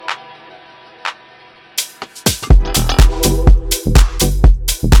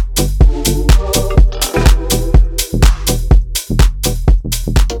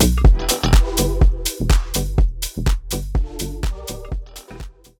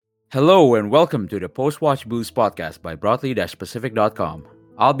Hello and welcome to the Post-Watch Blues podcast by broadly-pacific.com.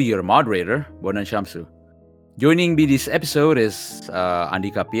 I'll be your moderator, Bonan Shamsu. Joining me this episode is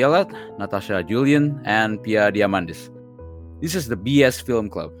Andika Pielat, Natasha Julian, and Pia Diamandis. This is the BS Film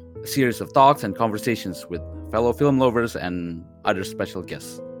Club, a series of talks and conversations with fellow film lovers and other special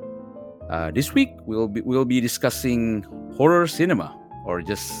guests. This week, we'll be discussing horror cinema, or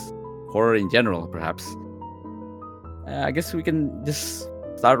just horror in general, perhaps. I guess we can just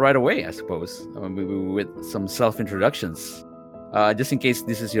start right away, I suppose, with some self-introductions. Just in case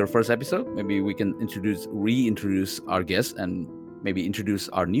this is your first episode, maybe we can reintroduce our guests and maybe introduce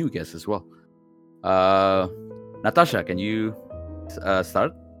our new guests as well. Natasha, can you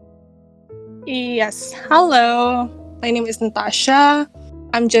start? Yes. Hello. My name is Natasha.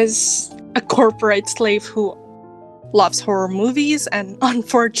 I'm just a corporate slave who loves horror movies and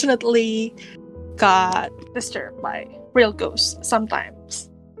unfortunately got disturbed by real ghosts sometimes.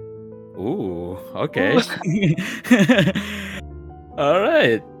 Ooh, okay. All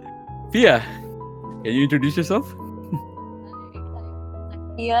right. Pia, can you introduce yourself?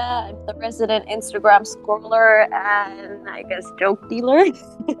 Yeah, I'm the resident Instagram scroller and I guess joke dealer.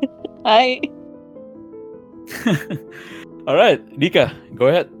 Hi. All right, Dika, go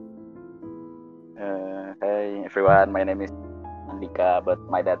ahead. Hey everyone, my name is Andika, but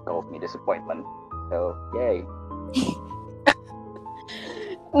my dad calls me disappointment. So yay!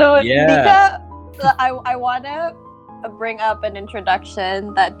 No, Yeah. Dika, I wanna bring up an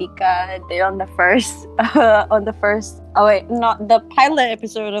introduction that Dika did on the first not the pilot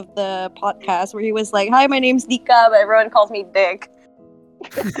episode of the podcast where he was like, "Hi, my name's Dika, but everyone calls me Dick."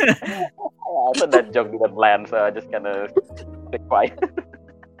 I thought that joke didn't land, so I just kind of stay quiet.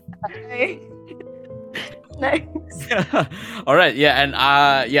 Nice. All right, yeah,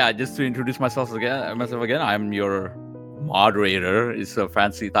 and just to introduce myself again, I'm your moderator. It's a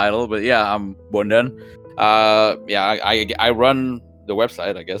fancy title, but yeah, I'm Bondan. I run the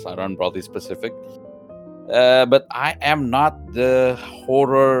website. I guess I run Broadly Specific, but I am not the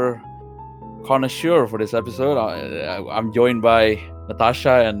horror connoisseur for this episode. I'm joined by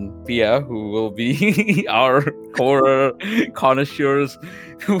Natasha and Pia, who will be our horror connoisseurs.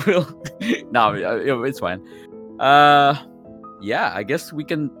 Who will no, it's fine. I guess we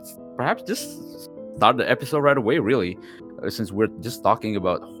can perhaps just start the episode right away. Really, since we're just talking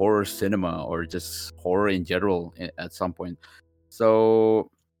about horror cinema or just horror in general at some point. So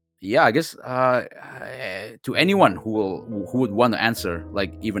yeah, I guess to anyone who would want to answer,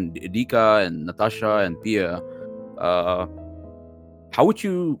 like even Dika and Natasha and Pia, how would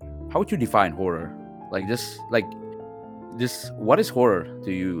you define horror? Like this, what is horror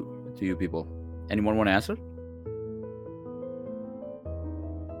to you people? Anyone want to answer?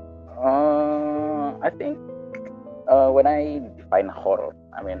 I think when I define horror,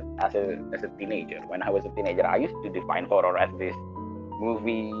 I mean, as a teenager, when I was a teenager, I used to define horror as this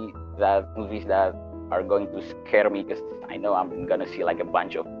movies that are going to scare me because I know I'm gonna see like a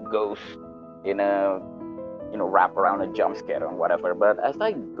bunch of ghosts in a wrap around a jump scare or whatever. But as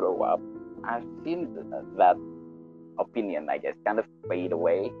I grow up, I've seen that opinion, I guess, kind of fade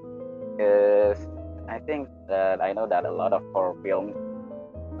away because I think that I know that a lot of horror films,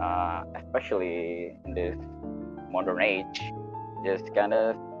 especially in this modern age, just kind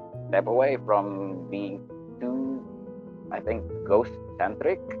of step away from being too, I think, ghost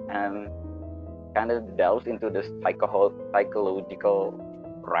centric and kind of delves into the psychological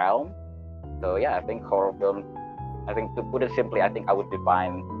realm. So yeah, I think horror films, I think to put it simply, I think I would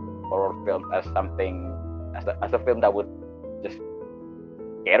define horror films as something, as a film that would just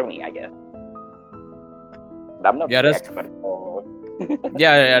scare me, I guess. But I'm not Yeah, the that's expert. So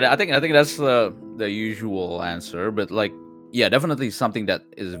yeah. I think that's the usual answer, but like yeah, definitely something that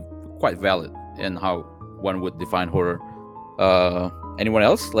is quite valid in how one would define horror. Anyone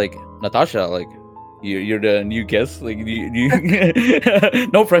else? Like Natasha, like you're the new guest. Like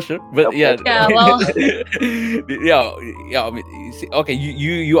no pressure, but No yeah, pressure. Yeah, well, yeah. I mean, you see, okay,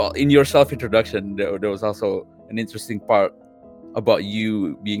 you in your self introduction, there was also an interesting part about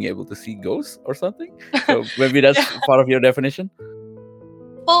you being able to see ghosts or something. So maybe that's Yeah. part of your definition.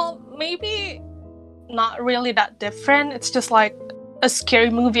 Well, maybe not really that different. It's just like a scary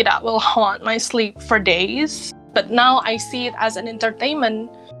movie that will haunt my sleep for days. But now I see it as an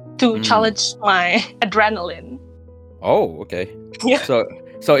entertainment to Mm. challenge my adrenaline. Oh, okay. Yeah. So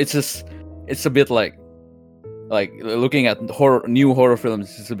it's a bit like looking at new horror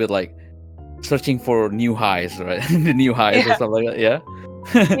films. It's a bit like searching for new highs, right? The new highs or Yeah. something like that. Yeah.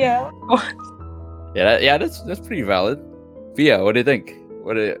 Yeah. Yeah. That's pretty valid. Pia, what do you think?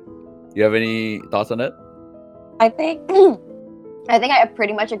 You have any thoughts on that? I think I think I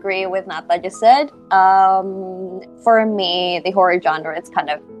pretty much agree with Nata just said. For me, the horror genre, it's kind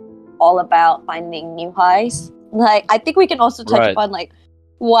of all about finding new highs. Like, I think we can also touch Right. upon like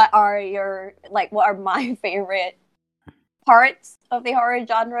what are my favorite parts of the horror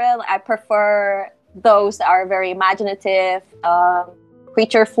genre. Like, I prefer those that are very imaginative,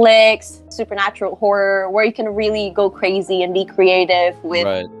 creature flicks, supernatural horror, where you can really go crazy and be creative with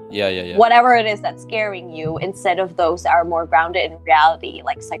Right. Yeah. whatever it is that's scaring you, instead of those that are more grounded in reality,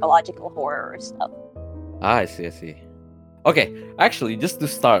 like psychological horror or stuff. I see. Okay, actually, just to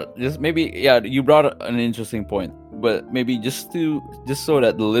start, just maybe you brought an interesting point, but maybe just so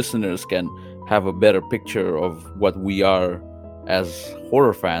that the listeners can have a better picture of what we are as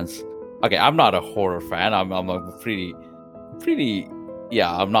horror fans. Okay, I'm not a horror fan. I'm a pretty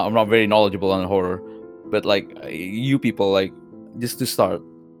I'm not very knowledgeable on horror, but like you people, like, just to start,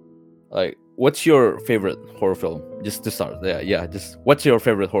 like, what's your favorite horror film? Just to start, just what's your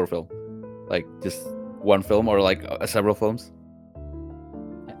favorite horror film? Like, just one film or like several films?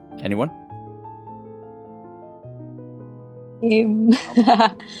 Anyone?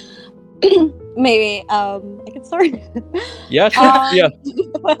 Maybe I can start. Yeah, sure. Yeah.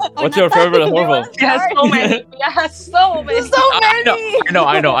 What's your favorite horror film? Yes, so many. Yes, so many. So many.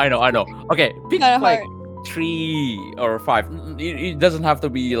 I know. Okay, pick Kinda like hard. 3 or 5. It doesn't have to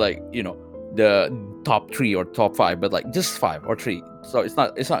be like, the top 3 or top 5, but like just 5 or 3. So it's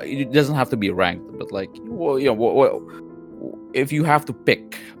not. It doesn't have to be ranked, but like, well, if you have to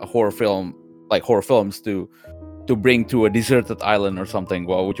pick a horror film, like horror films to bring to a deserted island or something,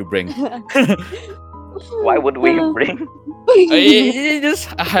 what would you bring? Why would we bring? It's just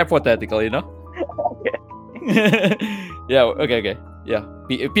hypothetical, Okay. Yeah. Okay. Yeah.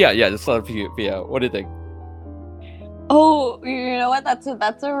 Pia. Yeah. Just start with Pia. What do you think? Oh, you know what? That's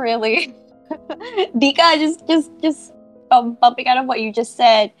a really Dika, just bumping out of what you just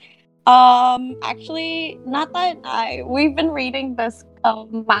said. Actually, not that we've been reading this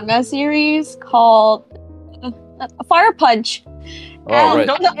manga series called Fire Punch. Oh, right.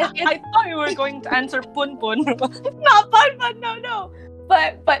 No, I thought you were going to answer Pun Pun. Not fun, but no.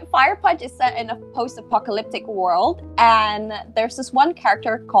 But Fire Punch is set in a post-apocalyptic world, and there's this one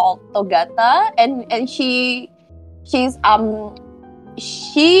character called Togata, and she's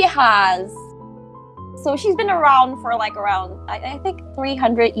been around for like around I think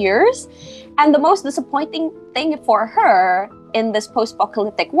 300 years, and the most disappointing thing for her in this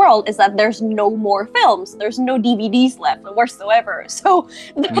post-apocalyptic world is that there's no more films, there's no DVDs left whatsoever. So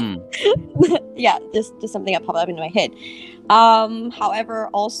yeah, just something that popped up into my head. However,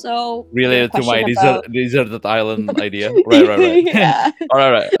 also Related to my question about- deserted island idea. Right. Yeah.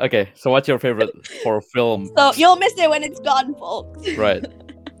 All right. Okay. So, what's your favorite horror film? So you'll miss it when it's gone, folks. Right.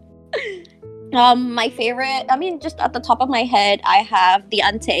 My favorite, I mean, just at the top of my head, I have The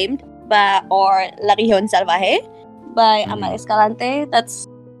Untamed or La Región Salvaje by Amal Escalante. That's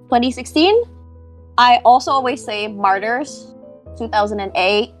 2016. I also always say Martyrs,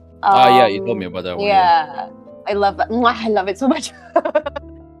 2008. Yeah, you told me about that one. Yeah, I love that. Mwah, I love it so much.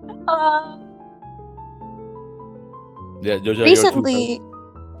 Yeah, those are Recently,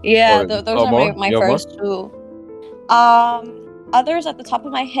 yeah, Or- those or are more? my You have more? first two. Others at the top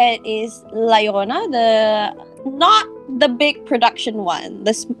of my head is La Llorona, not the big production one,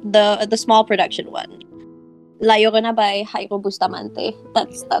 the small production one. La Llorona by Jairo Bustamante.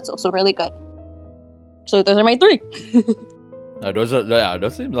 That's also really good. So those are my 3.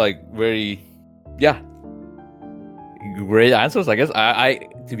 Those seem like very, great answers. I guess I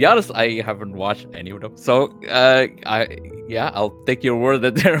to be honest, I haven't watched any of them. So I'll take your word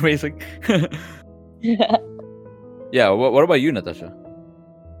that they're amazing. Yeah. What about you, Natasha?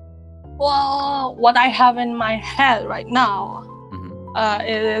 Well, what I have in my head right now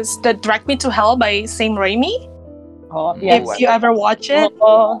is the Drag Me to Hell by Sam Raimi. Oh, If you ever watch it.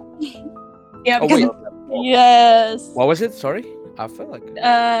 Yeah, Oh, because wait. Yes. What was it? Sorry, I feel like.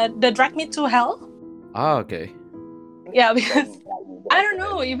 the Drag Me to Hell. Okay. Yeah, because I don't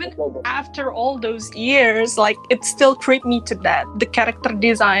know, even after all those years, like, it still creeped me to death. The character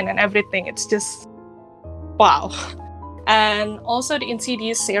design and everything, it's just wow. And also the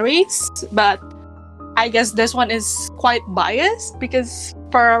Insidious series, but I guess this one is quite biased because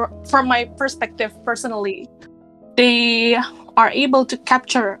from my perspective personally, they are able to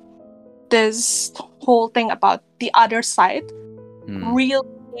capture this whole thing about the other side really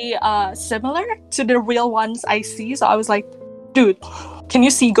similar to the real ones I see. So I was like, dude, can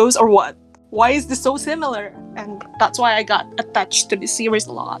you see ghosts or what? Why is this so similar? And that's why I got attached to the series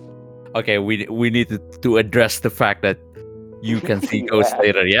a lot. Okay, we need to address the fact that you can see ghosts Yeah.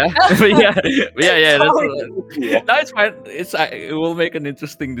 later. Yeah, but yeah. That's Yeah. no, it's fine. It will make an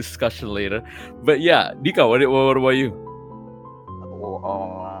interesting discussion later. But yeah, Dika, what about you?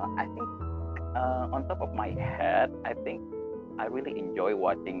 I think on top of my head, I think I really enjoy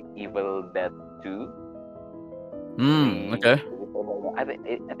watching Evil Dead 2. Okay. I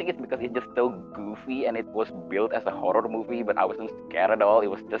think it's because it's just so goofy and it was built as a horror movie, but I wasn't scared at all. It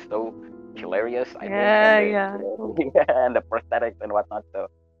was just so hilarious, I think, Yeah, and yeah. and the prosthetics and whatnot. So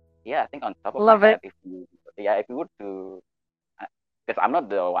yeah, I think on top of my Love head, it. if you were to, because I'm not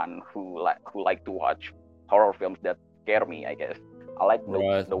the one who like to watch horror films that scare me. I guess I like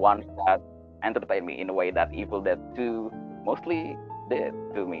Right. the ones that entertain me in a way that Evil Dead 2 mostly did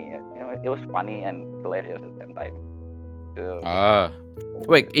to me. It was funny and hilarious at the same time. So, Ah,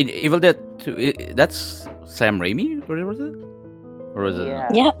 wait, in Evil Dead 2, that's Sam Raimi, or was it? Or was it? yeah,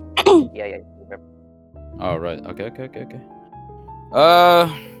 Yeah. yeah. Oh, right. Okay. Uh,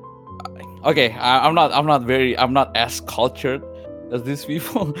 okay. I'm not as cultured as these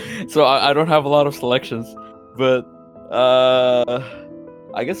people, so I don't have a lot of selections. But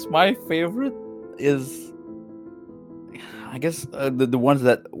I guess my favorite is, I guess the ones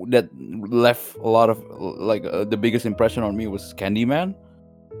that left a lot of like the biggest impression on me was Candyman.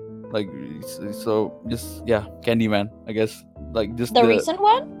 Like so, just yeah, Candyman. I guess like just The recent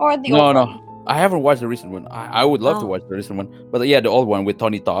one or the no old no. one? I haven't watched the recent one. I would love to Oh. watch the recent one, but yeah, the old one with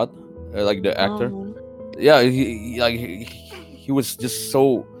Tony Todd, like the actor. Oh. Yeah, he was just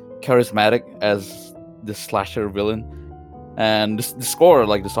so charismatic as the slasher villain, and the score,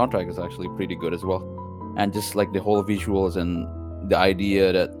 like the soundtrack, is actually pretty good as well, and just like the whole visuals and the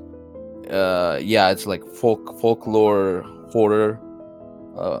idea that yeah, it's like folklore horror.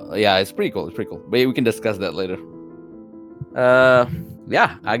 Yeah, it's pretty cool. But we can discuss that later.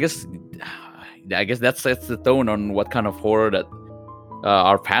 Yeah, I guess that sets the tone on what kind of horror that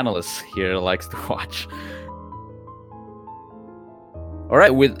our panelists here likes to watch. All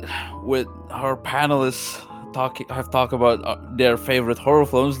right, with our panelists have talked about their favorite horror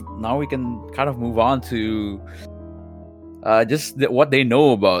films. Now we can kind of move on to just what they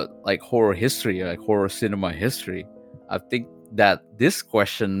know about like horror history, like horror cinema history. I think that this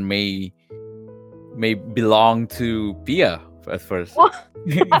question may belong to Pia at first. Why?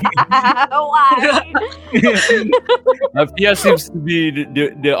 Pia seems to be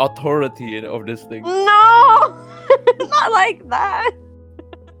the authority of this thing. No, not like that.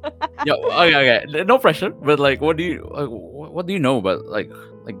 Yeah, okay. No pressure, but like, what do you know about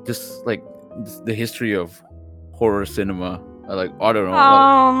just the history of horror cinema? Like, I don't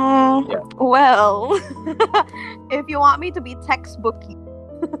know. Yeah. Well, if you want me to be textbooky,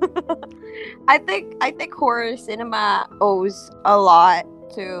 I think horror cinema owes a lot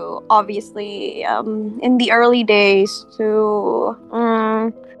to, obviously, in the early days, to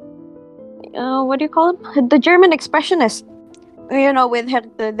what do you call him? The German expressionist. With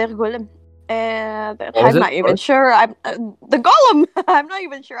the Golem. I'm not even sure. The Golem. I'm not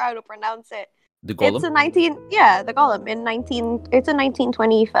even sure how to pronounce it. The Golem. The Golem It's a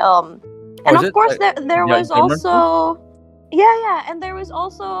 1920 film, and of course there was German also, and there was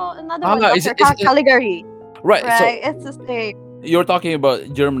also another one, Dr. Caligari. Right. So It's the same. you're talking about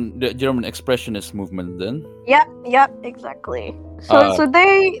the German expressionist movement, then? Yep, exactly. So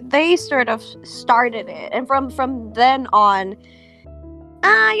they sort of started it, and from then on,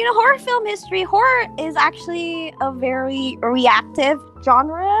 horror film history. Horror is actually a very reactive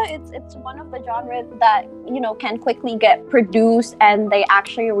genre. It's one of the genres that can quickly get produced, and they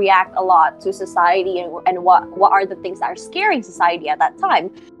actually react a lot to society and what are the things that are scaring society at that time.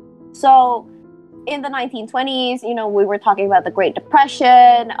 So in the 1920s, we were talking about the Great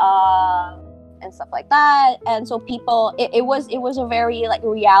Depression and stuff like that, and so people, it was a very like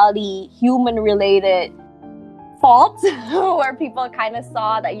reality, human related fault where people kind of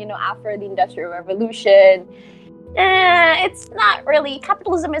saw that after the Industrial Revolution, it's not really,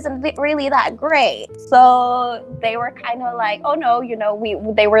 capitalism isn't really that great, so they were kind of like, oh no,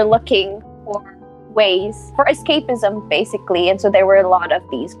 they were looking for ways for escapism basically, and so there were a lot of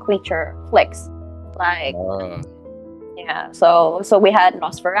these creature flicks, like so we had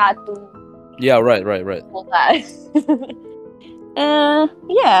Nosferatu. Yeah, right. All that.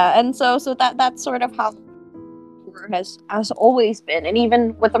 And so that's sort of how horror has always been, and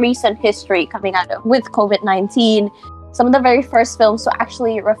even with recent history coming out of with COVID-19, some of the very first films to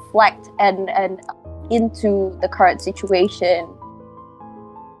actually reflect and into the current situation,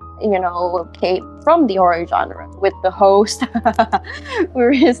 came from the horror genre. With The Host, we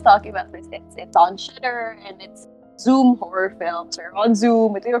were just talking about this. It's on Shudder, and it's Zoom horror films. You're on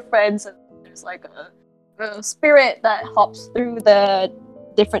Zoom with your friends, and there's like spirit that hops through the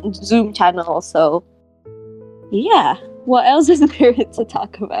different Zoom channels. So yeah, what else is there to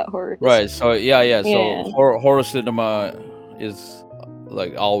talk about horror? Right. So yeah. So Yeah. horror cinema is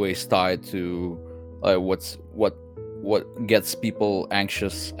like always tied to like what gets people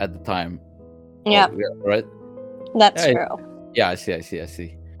anxious at the time. Yeah, Right. that's Yeah. true. Yeah. I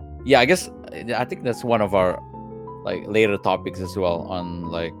see. Yeah. I think that's one of our like later topics as well on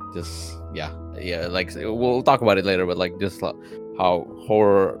like just yeah. Like we'll talk about it later, but like just how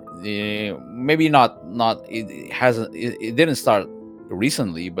horror maybe not it didn't start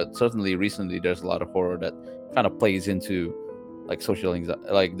recently, but certainly recently there's a lot of horror that kind of plays into like social anxiety,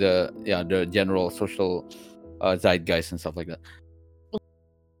 like the general social zeitgeist and stuff like that.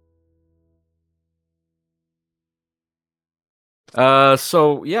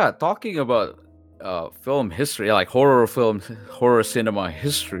 So yeah, talking about film history, like horror cinema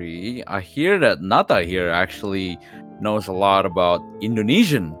history, I hear that Nata here actually knows a lot about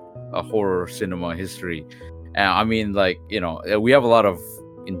Indonesian horror cinema history. And I mean, like, we have a lot of,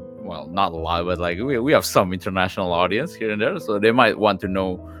 well, not a lot, but like we have some international audience here and there, so they might want to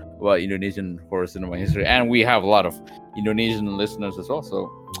know about Indonesian horror cinema history, and we have a lot of Indonesian listeners as well. So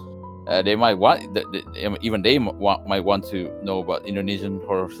they might want even they might want to know about Indonesian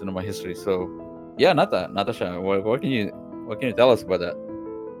horror cinema history. So yeah, Natasha, what can you tell us about that?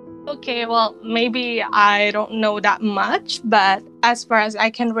 Okay, well, maybe I don't know that much, but as far as I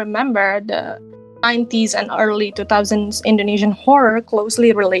can remember, the 90s and early 2000s Indonesian horror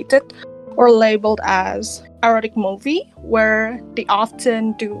closely related or labeled as erotic movie, where they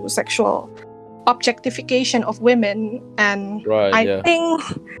often do sexual objectification of women. And Right. I Yeah. think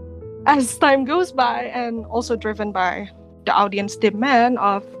as time goes by, and also driven by the audience demand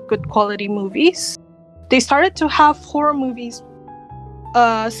of good quality movies, they started to have horror movies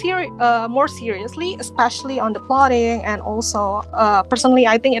more seriously, especially on the plotting. And also, personally,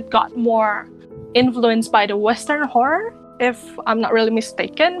 I think it got more influenced by the Western horror, if I'm not really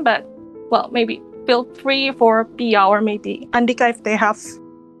mistaken. But, well, maybe feel free for Pia or maybe Andika if they have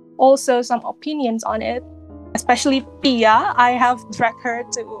also some opinions on it. Especially Pia, I have dragged her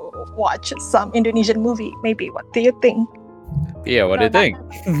to watch some Indonesian movie. Maybe, what do you think? Yeah, what do you think?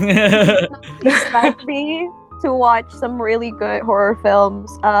 Exactly. To watch some really good horror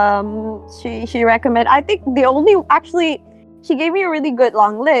films. She recommended. I think the only actually she gave me a really good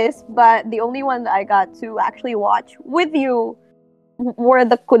long list, but the only one that I got to actually watch with you were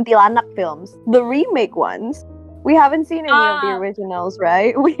the Kuntilanak films, the remake ones. We haven't seen any of the originals,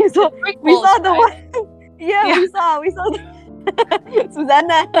 right? We saw the one. Yeah, we saw the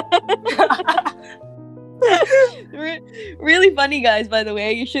Susanna. Really funny guys, by the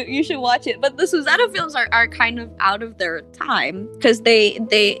way. You should watch it. But the Susanna films are kind of out of their time because they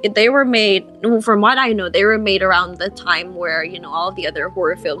were made, from what I know, they were made around the time where all of the other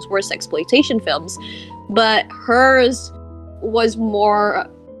horror films were sexploitation films, but hers was more.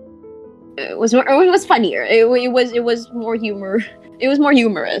 It was funnier. It was more humor. It was more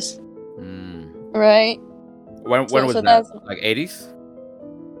humorous, right? When was that? Like 80s?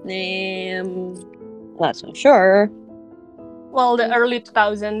 Not so sure. Well, the early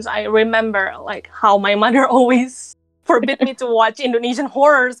 2000s, I remember like how my mother always forbid me to watch Indonesian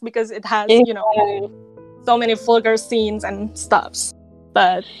horrors because it has, so many vulgar scenes and stuffs.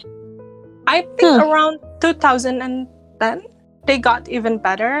 But I think around 2010, they got even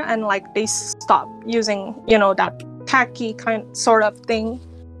better, and like they stopped using, that tacky sort of thing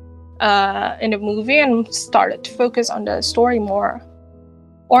in the movie and started to focus on the story more.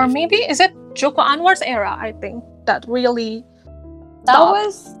 Or maybe is it Joko Anwar's era? I think that really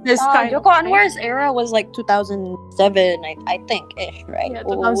was this kind Joko of Anwar's era was like 2007, I think ish, right? Yeah,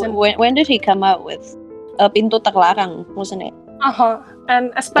 2000. When did he come out with Pintu Tak Larang, wasn't it?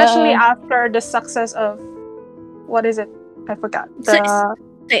 And especially after the success of what is it? I forgot. The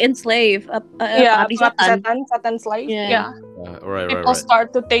Enslave. Satan Slave. Yeah. Right. People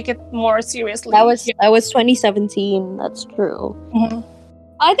start to take it more seriously. That was 2017. That's true. Mm-hmm.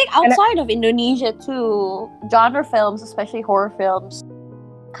 I think outside of Indonesia too, genre films, especially horror films,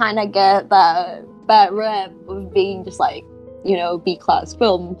 kind of get that bad rep of being just like, B-class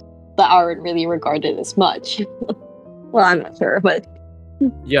films that aren't really regarded as much. Well, I'm not sure, but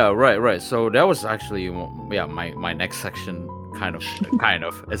yeah, right. So that was actually my next section, kind of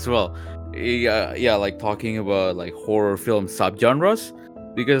as well. Yeah, like talking about like horror film subgenres,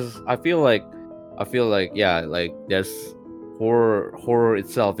 because I feel like like there's horror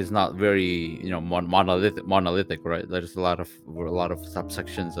itself is not very monolithic, right? There's a lot of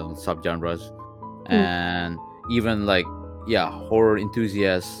subsections and subgenres, and even like horror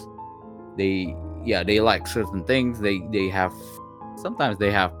enthusiasts, they they like certain things. They have sometimes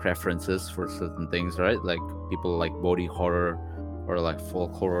they have preferences for certain things, right? Like people like body horror or like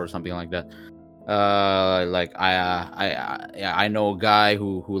folk horror or something like that. Like I know a guy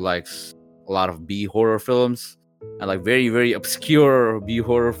who likes a lot of B horror films and like very very obscure B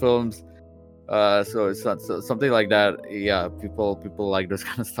horror films. So it's not so, something like that. Yeah, people like those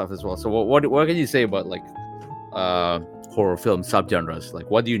kind of stuff as well. So what can you say about like uh horror film subgenres? Like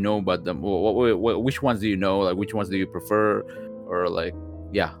what do you know about them? Which ones do you know? Like which ones do you prefer? Or like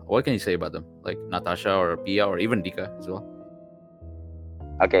yeah, what can you say about them? Like Natasha or Pia or even Dika as well.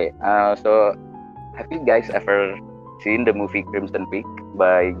 Okay, so have you guys ever seen the movie Crimson Peak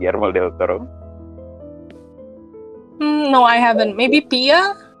by Guillermo del Toro? No, I haven't. Maybe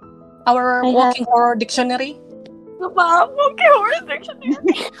Pia, our I walking horror dictionary. Okay, horror dictionary.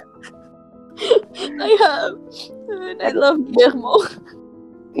 I have. And I love Guillermo.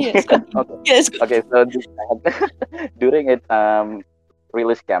 Yes. Okay. Yes. Okay, so during its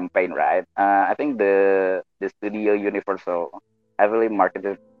release campaign, right? I think the studio Universal heavily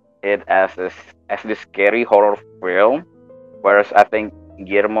marketed it as this scary horror film, whereas I think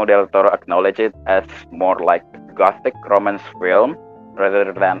Guillermo del Toro acknowledged it as more like gothic romance film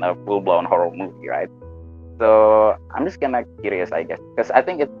rather than a full-blown horror movie, right? So I'm just kind of curious, I guess, because I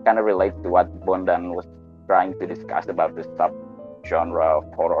think it kind of relates to what Bondan was trying to discuss about the sub-genre of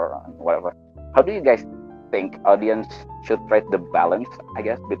horror and whatever. How do you guys think audience should rate the balance, I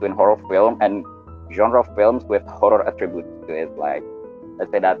guess, between horror film and genre films with horror attributes to it? Like,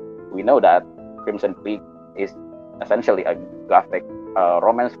 let's say that we know that Crimson Peak is essentially a gothic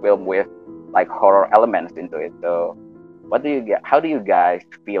romance film with like horror elements into it. So, what do you get? How do you guys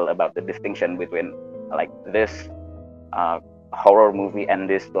feel about the distinction between like this horror movie and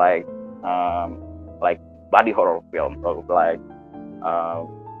this like body horror film or like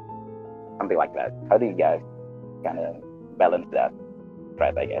something like that? How do you guys kind of balance that,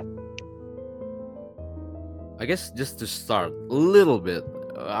 right? I guess just to start a little bit,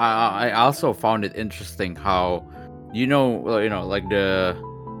 I also found it interesting how, well, like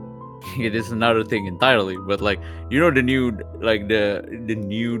it is another thing entirely, but like the new like the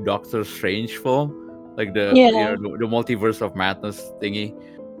new Doctor Strange film, like the Yeah. the multiverse of madness thingy,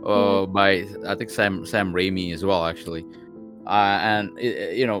 by I think Sam Raimi as well actually, and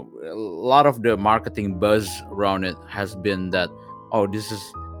a lot of the marketing buzz around it has been that, oh, this is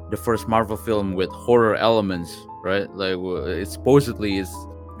the first Marvel film with horror elements, right? Like it supposedly is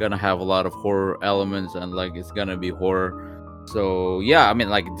gonna have a lot of horror elements and like it's gonna be horror. So yeah, I mean,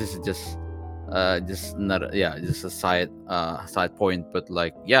 like this is just not just a side point, but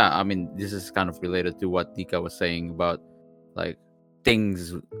like yeah, I mean this is kind of related to what Tika was saying about like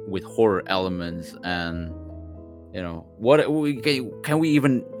things with horror elements. And what can we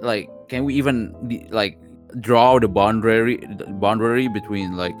even draw the boundary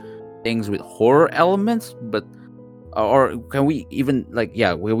between like things with horror elements, but or can we even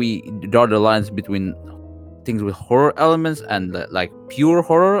where we draw the lines between things with horror elements and like pure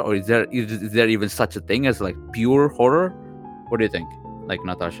horror, or is there even such a thing as like pure horror? What do you think, like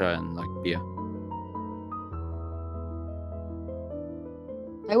Natasha and like Pia?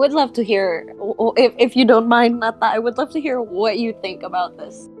 I would love to hear, if you don't mind, Nata, I would love to hear what you think about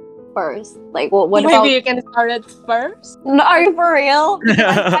this first. Like, what Maybe about... you can start it first. No, are you for real?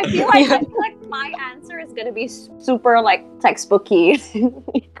 I feel like my answer is gonna be super like textbooky.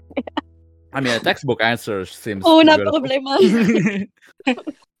 I mean, a textbook answer seems Oh, no good. problema.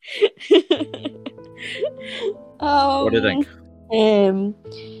 What do you think?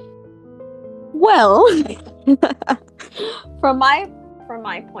 Well, from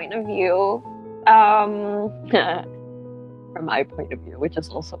my point of view, from my point of view, which is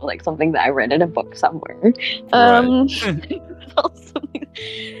also like something that I read in a book somewhere. Also,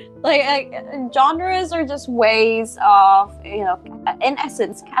 like genres are just ways of, in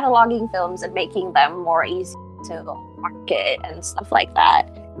essence, cataloging films and making them more easy to market and stuff like that.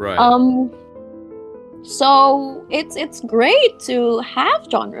 Right. So it's great to have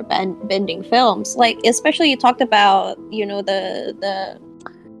genre bending films. Like, especially you talked about,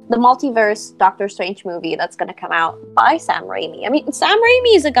 the multiverse Doctor Strange movie that's gonna come out by Sam Raimi. I mean, Sam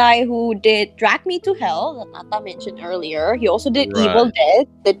Raimi is a guy who did Drag Me to Hell, that Nata mentioned earlier. He also did Right. Evil Dead,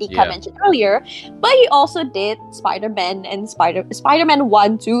 that Dika mentioned earlier. But he also did Spider-Man and Spider-Man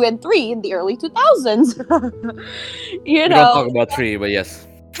 1, 2, and 3 in the early 2000s. We don't talk about 3, but yes.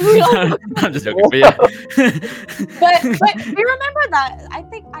 I'm just joking, but yeah. but we remember that. I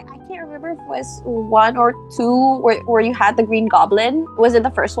think I can't remember if it was 1 or 2 where you had the Green Goblin. Was it the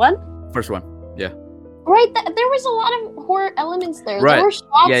first one? First one, yeah. Right, there was a lot of horror elements there. Right. There were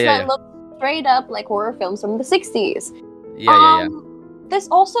shots Yeah. that looked straight up like horror films from the 60s. Yeah. This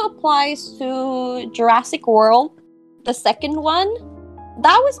also applies to Jurassic World, the second one.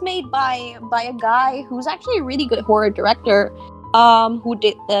 That was made by a guy who's actually a really good horror director, who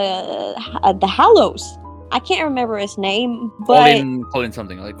did the Hallows. I can't remember his name, but Colin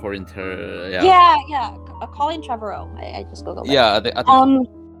something like Colin. Colin Trevorrow. I just googled it. Yeah, I think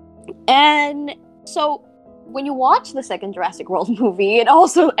And so when you watch the second Jurassic World movie, it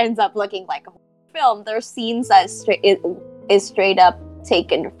also ends up looking like a horror film. There's scenes that is straight up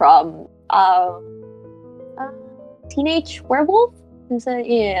taken from Teenage Werewolf. Is it?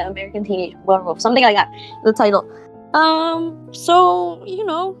 Yeah, American Teenage Werewolf, something like that. The title. So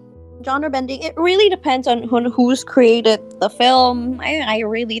genre bending. It really depends on who's created the film. I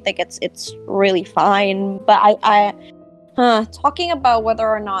really think it's really fine. But talking about whether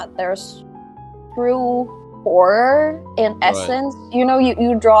or not there's true horror in essence,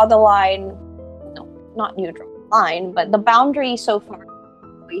 you draw the line. No, not you draw the line, but the boundary so far has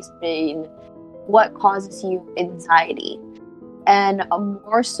always been what causes you anxiety, and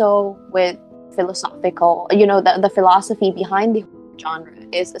more so with philosophical. The philosophy behind the genre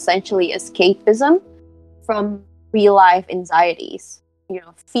is essentially escapism from real life anxieties.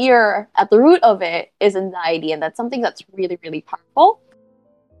 Fear at the root of it is anxiety, and that's something that's really, really powerful.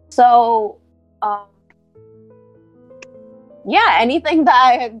 So, anything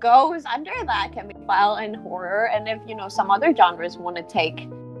that goes under that can be filed in horror. And if some other genres want to take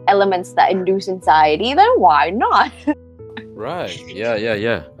elements that induce anxiety, then why not? right. Yeah.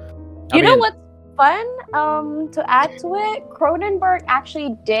 You know what's fun? To add to it, Cronenberg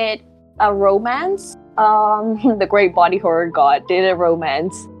actually did a romance. The great body horror god did a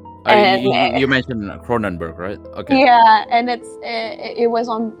romance. You mentioned Cronenberg, right? Okay. Yeah, and it was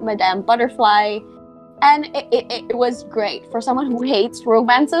on Madame Butterfly, and it was great for someone who hates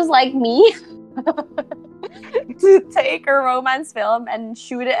romances like me. To take a romance film and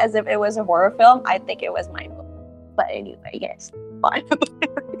shoot it as if it was a horror film, I think it was mind-blowing. But anyway, yes, fine.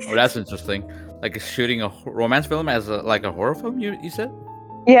 Oh, that's interesting. Like shooting a romance film as a horror film, you said?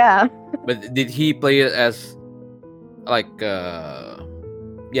 Yeah. But did he play it as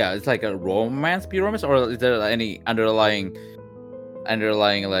it's like a romance, or is there any underlying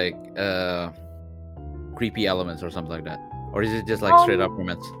like creepy elements or something like that? Or is it just like straight up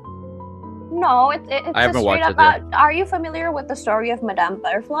romance? No, it's I haven't watched it about. Are you familiar with the story of Madame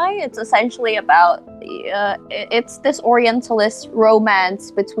Butterfly? It's essentially about it's this Orientalist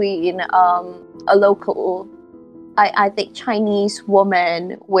romance between a local, I think, Chinese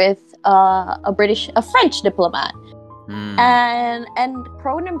woman with a French diplomat. And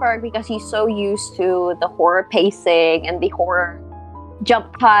Cronenberg, because he's so used to the horror pacing and the horror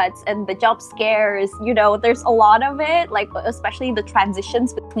jump cuts and the jump scares, there's a lot of it, like especially the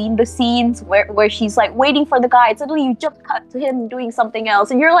transitions between the scenes where she's like waiting for the guy and suddenly you jump cut to him doing something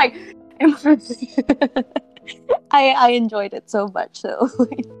else and you're like I enjoyed it so much. So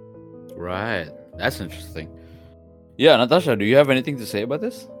right, that's interesting. Yeah, Natasha, do you have anything to say about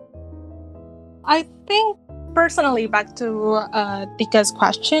this? I think personally, back to Tika's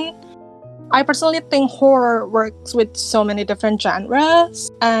question, I personally think horror works with so many different genres,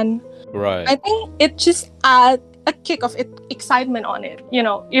 and right. I think it just adds a kick of excitement on it.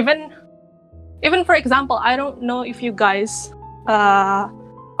 Even for example, I don't know if you guys are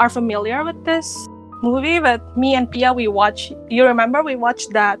familiar with this movie, but me and Pia, we watched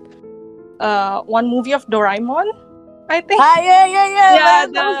that one movie of Doraemon, I think. Yeah,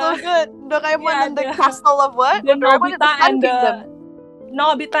 that was so good. Doraemon and the castle of what? The Doraemon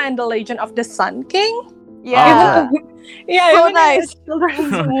Nobita and the Legend of the Sun King. Yeah. So nice.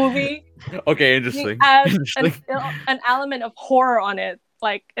 Children's movie. Okay, interesting. An element of horror on it.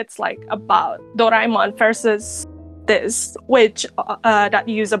 Like it's like about Doraemon versus this witch that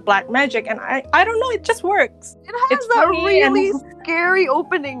use a black magic, and I don't know, it just works. It has that really scary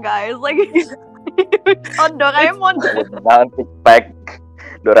opening, guys. Like on Doraemon. Don't expect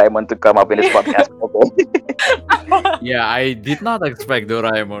Doraemon to come up in this podcast. Okay. Yeah, I did not expect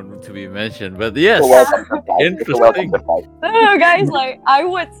Doraemon to be mentioned, but yes, interesting. No, guys, like I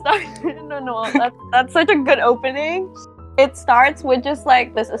would start. No, that's such a good opening. It starts with just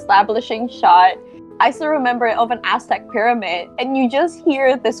like this establishing shot. I still remember it of an Aztec pyramid, and you just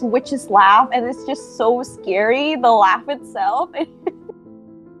hear this witch's laugh, and it's just so scary. The laugh itself.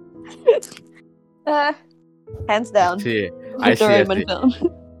 Hands down. I see. Film.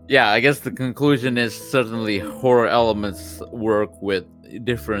 Yeah, I guess the conclusion is certainly horror elements work with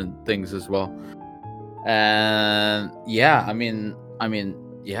different things as well. And yeah, I mean,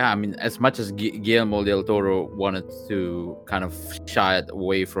 as much as Guillermo del Toro wanted to kind of shy it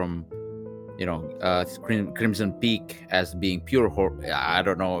away from Crimson Peak as being pure horror. I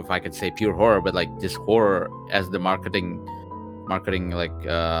don't know if I could say pure horror, but like just horror as the marketing like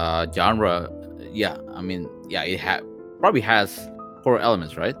genre. Yeah, I mean, yeah, probably has horror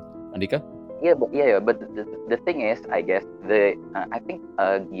elements, right, Andika? But the thing is, I guess I think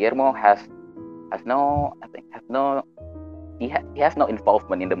Guillermo has no I think has no he has no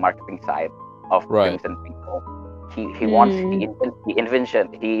involvement in the marketing side of Right. Crimson Peak. He wants he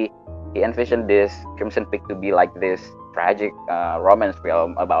envisioned this Crimson Peak to be like this tragic romance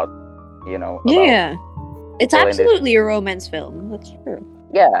film about about Yeah. It's people in this. absolutely a romance film. That's true.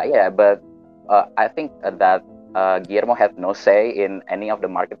 Yeah, but I think that Guillermo had no say in any of the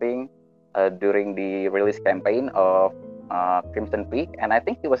marketing during the release campaign of Crimson Peak, and I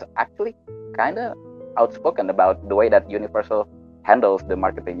think he was actually kind of outspoken about the way that Universal handles the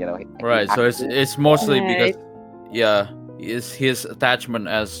marketing. He Right. So actually, it's mostly Right. because, yeah, is his attachment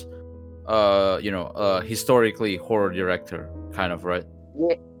as historically horror director, kind of, right?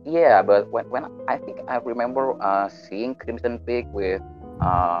 yeah, but when I think I remember seeing Crimson Peak with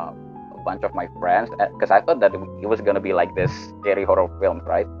a bunch of my friends, because I thought that it was gonna be like this scary horror film,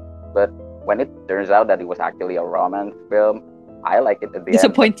 right? But when it turns out that it was actually a romance film, I liked it at the end.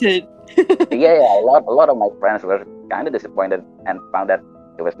 Disappointed. Yeah, a lot of my friends were kind of disappointed and found that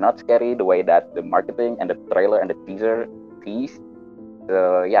it was not scary the way that the marketing and the trailer and the teaser teased.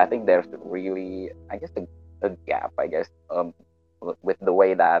 So yeah, I think there's really, I guess, a gap, I guess, with the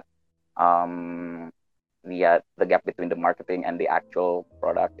way that the gap between the marketing and the actual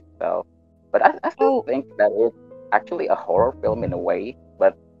product itself. But I still Oh, think that it's actually a horror film in a way.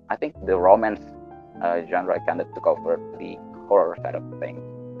 But I think the romance genre kind of took over the horror side of things.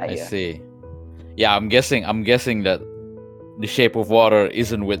 I Yeah. see. Yeah, I'm guessing that The Shape of Water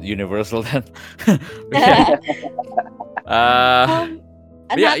isn't with Universal then. Yeah. um,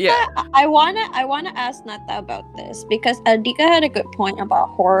 Yeah, Nata, yeah. I wanna ask Nata about this because Adika had a good point about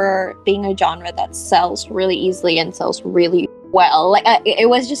horror being a genre that sells really easily and sells really well. Like it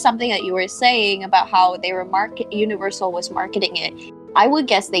was just something that you were saying about how they were Universal was marketing it. I would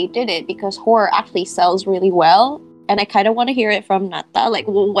guess they did it because horror actually sells really well. And I kind of want to hear it from Nata, like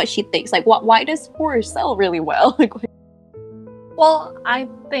what she thinks. Like, why does horror sell really well? Like, Well, I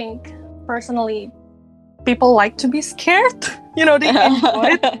think personally, people like to be scared. They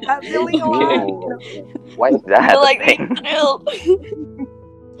enjoy that feeling a lot. Ooh, why is that? like a thing? thrilled.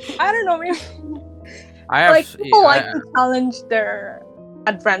 I don't know, maybe I have like people like I- to challenge their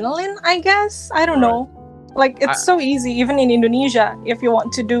adrenaline, I guess. I don't know. Like it's so easy, even in Indonesia. If you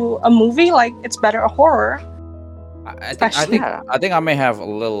want to do a movie, like it's better a horror. Especially- I think I may have a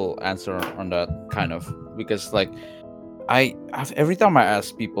little answer on that, kind of, because like every time I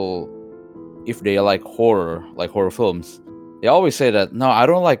ask people if they like horror films, they always say that no, I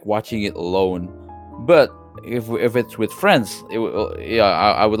don't like watching it alone, but if it's with friends,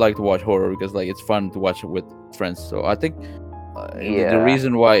 I would like to watch horror because like it's fun to watch it with friends. So I think the Yeah.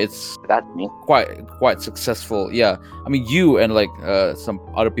 reason why it's That's me. quite successful, yeah, I mean, you and like some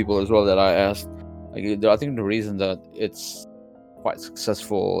other people as well that I asked, like, I think the reason that it's quite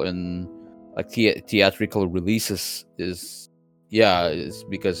successful in like theatrical releases is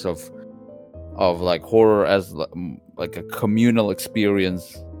because of like horror as like a communal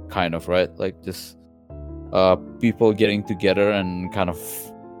experience, kind of, right? Like just people getting together and kind of,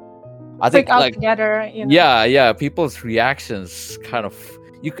 I think, Freak out like, together. yeah, people's reactions kind of,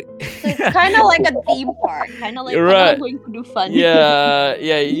 you could It's kind of like a theme park, kind of like You're when right. I'm going to do fun. yeah,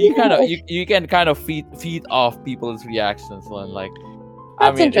 you kind of you can kind of feed off people's reactions, and like,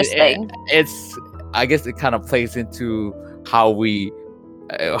 That's interesting. It's, I guess it kind of plays into how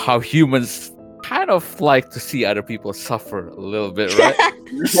how humans kind of like to see other people suffer a little bit, right?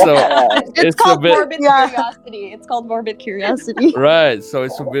 So It's it's a called bit- morbid Yeah. curiosity. It's called morbid curiosity. right, so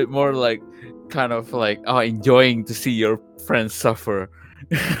it's a bit more like kind of like enjoying to see your friends suffer,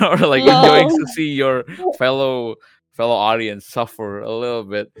 or like enjoying No. to see your fellow audience suffer a little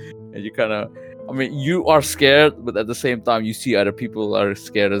bit, and you kind of, I mean, you are scared, but at the same time you see other people are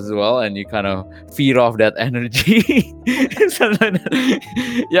scared as well, and you kind of feed off that energy. So then-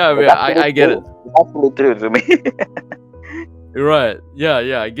 yeah, I mean, I get it. It's absolutely true to me. You're right. Yeah,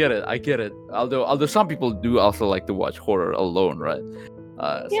 I get it. Although some people do also like to watch horror alone, right?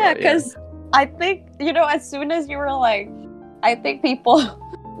 Yeah, because I think, as soon as you were like, I think people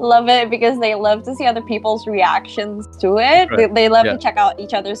love it because they love to see other people's reactions to it. Right. They love Yeah. to check out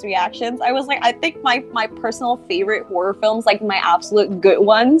each other's reactions. I was like, I think my personal favorite horror films, like my absolute good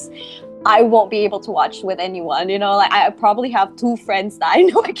ones, I won't be able to watch with anyone. Like I probably have 2 friends that I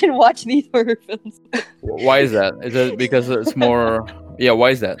know I can watch these horror films. Why is that? Is it because it's more? Yeah,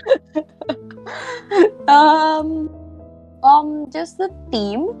 why is that? Um, just the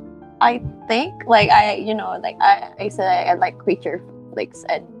theme. I think, like I said, I like creature flicks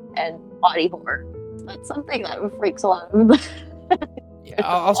and body horror. That's something that freaks a lot of Yeah,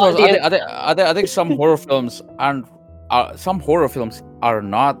 also, I think some horror films aren't. Some horror films are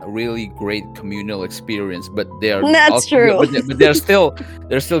not really great communal experience, but they are. That's also, true. But they're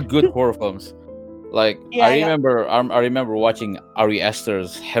still good horror films. Like Yeah, I yeah. remember watching Ari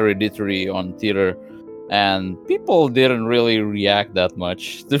Aster's Hereditary on theater, and people didn't really react that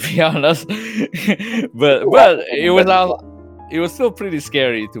much, to be honest. but it was still pretty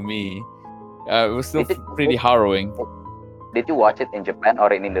scary to me. It was still Did pretty harrowing. Did you watch it in Japan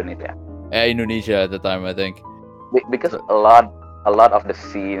or in Indonesia? Indonesia at the time, I think. Because a lot of the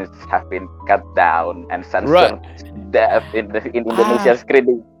scenes have been cut down and Right. censored death in Indonesia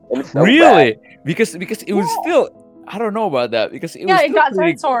screening. And it's so Really? Because it was still, I don't know about that, because it was Yeah, it still got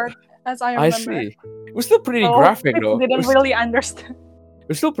pretty. censored, as I I remember. see. It was still pretty So graphic people though. didn't really understand. It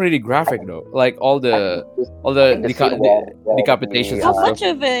was still pretty graphic though. Like all the the scene where decapitations the, How and stuff. much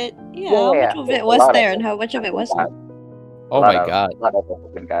of it? Yeah, Yeah, how yeah, much of it a was lot of there, it. and how much of it a wasn't? lot- Oh lot my of- god. lot of it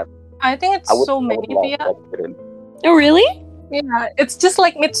has been cut. I think it's I would so love many, that Pia. experience. Oh, really? Yeah, it's just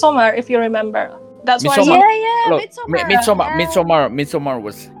like Midsommar, if you remember. That's why. Midsommar- Yeah, Look, Midsommar. Midsommar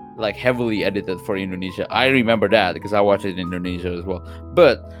was like heavily edited for Indonesia. I remember that because I watched it in Indonesia as well.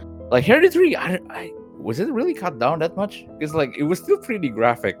 But like Hereditary, I was it really cut down that much? Because like it was still pretty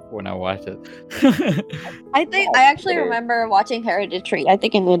graphic when I watched it. I think I actually remember watching Hereditary. I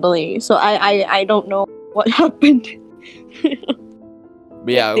think in Italy. So I don't know what happened.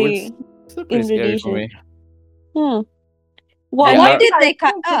 But yeah, it The was still pretty scary for me. Hmm. Well, Yeah, why I- did they I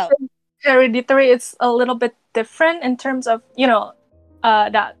cut think out? Hereditary is a little bit different in terms of,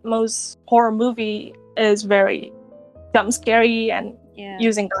 that most horror movie is very jump scary and Yeah.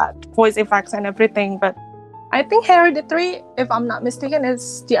 using that voice effects and everything. But I think Hereditary, if I'm not mistaken,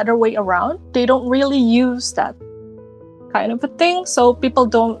 is the other way around. They don't really use that kind of a thing, so people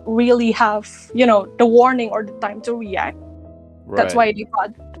don't really have, the warning or the time to react. That's Right. why they got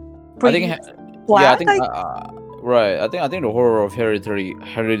I pretty think black. yeah, I think right. I think the horror of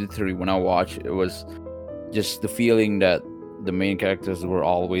Hereditary when I watched it was just the feeling that the main characters were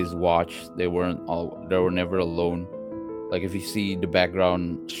always watched. They were never alone. Like if you see the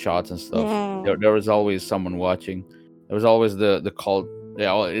background shots and stuff, Mm. there was always someone watching. There was always the cult.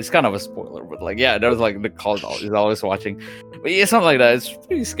 Yeah, it's kind of a spoiler, but like yeah, there was like the cult is always watching. But yeah, something like that. It's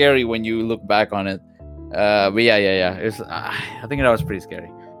pretty scary when you look back on it. But yeah. It's I think that was pretty scary.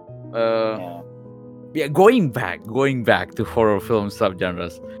 Yeah. Yeah, going back to horror film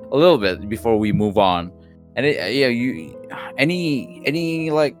subgenres a little bit before we move on. And you any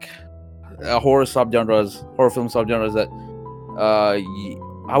like horror film subgenres that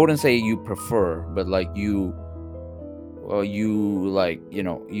I wouldn't say you prefer, but like you like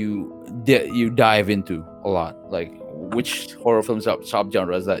you dive into a lot. Like which horror film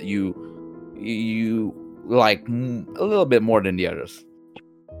subgenres that you like a little bit more than the others?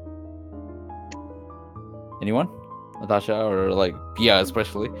 Anyone? Natasha or like Pia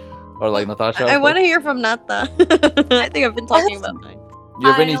especially, or like Natasha? I want to hear from Nata. I think I've been talking about mine. Do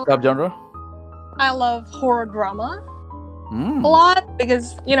you have any I- subgenre? I love horror drama Mm. a lot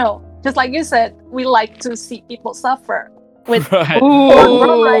because, just like you said, we like to see people suffer with Right. horror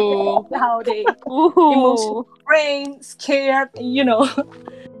drama, like, how they Ooh. emotional brain, scared,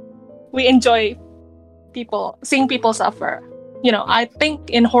 we enjoy seeing people suffer. I think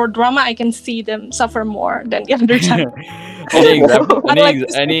in horror drama I can see them suffer more than the other time. Any example? I like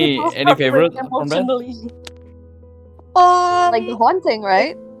to see Any people favorite suffering from that? emotionally. Like The Haunting,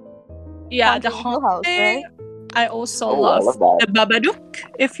 right? Yeah, the Haunting of Hill House, Haunting. I also Oh, I love love that. the Babadook,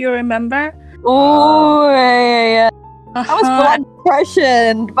 if you remember. Oh, yeah. That was Uh-huh. full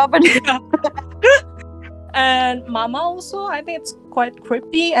impression. And Mama also, I think it's quite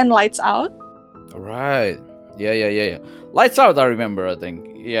creepy, and Lights Out. Right. Yeah. Lights Out, I remember. I think.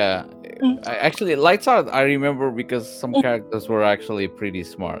 Yeah. Mm. Actually, Lights Out, I remember because some characters were actually pretty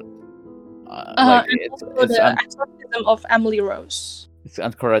smart. And It's also the Exorcism of Emily Rose. it's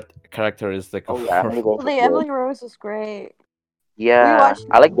uncharacteristic. Oh of yeah, horror. Emily Rose The is Emily good. Rose is great. Yeah, watched-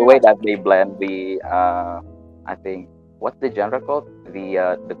 I like the we way watched- that they blend the I think what's the genre called?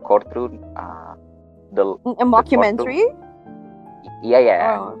 The courtroom the A mockumentary?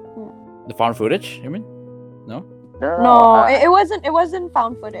 yeah. Oh, The found footage. You mean? No. no, it wasn't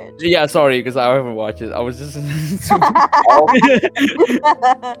found footage. Yeah. Sorry, because I haven't watched it. I was just. Oh,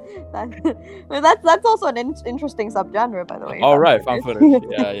 that's also an interesting subgenre, by the way. All right, found footage.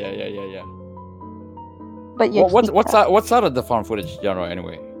 Yeah. But yeah, What's out of the found footage genre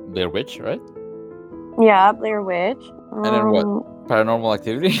anyway? Blair Witch, right? Yeah, Blair Witch. And then what? Paranormal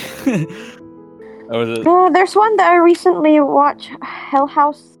Activity. Or was it? There's one that I recently watched, Hell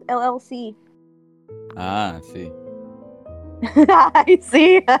House LLC. Ah, I see. I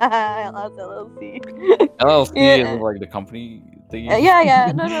see. Hell House LLC. LLC Yeah. is like the company thing.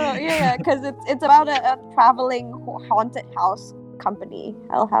 Yeah. No. Yeah. Because it's about a traveling haunted house company,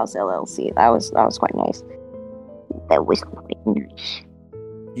 Hell House LLC. That was quite nice. That was quite nice.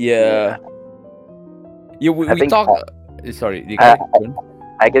 Yeah. Yeah, I we think, talk. Sorry, you I- can.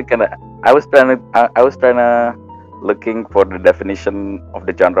 I get kind of. I was trying to looking for the definition of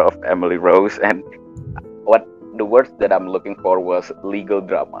the genre of Emily Rose, and what the words that I'm looking for was legal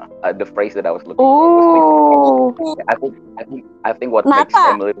drama. The phrase that I was looking for was legal drama. I think what makes Nata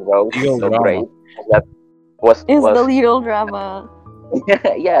Emily Rose Legal so drama. great is that was is the legal drama.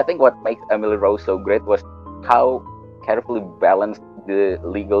 yeah, I think what makes Emily Rose so great was how carefully balanced the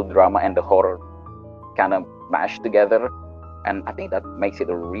legal drama and the horror kind of mashed together, and I think that makes it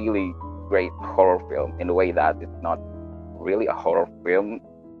a really great horror film in a way that it's not really a horror film.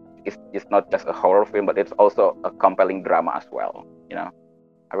 It's not just a horror film, but it's also a compelling drama as well. You know,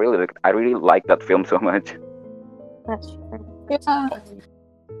 I really like that film so much. That's true. Yeah.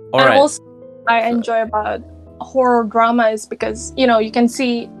 All And right. also, I enjoy about horror drama is because you can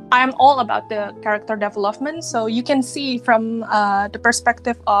see I'm all about the character development, so you can see from the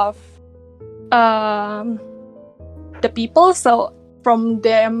perspective of the people. So from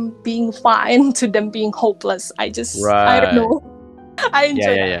them being fine to them being hopeless, I don't Right. know. I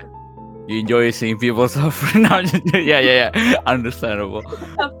enjoy Yeah. You enjoy seeing people suffer. No, yeah. Understandable.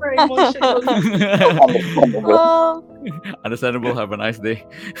 that for emotional. Understandable. Understandable. Have a nice day.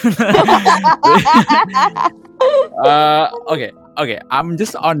 Okay. I'm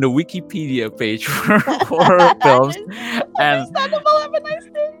just on the Wikipedia page for horror films, and Understandable. Have a nice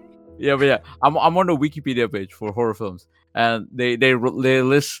day. yeah. I'm on the Wikipedia page for horror films, and they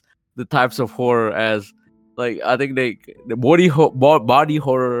list the types of horror as like I think the body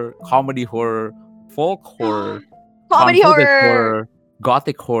horror, comedy horror, folk horror, Comedy conflict horror.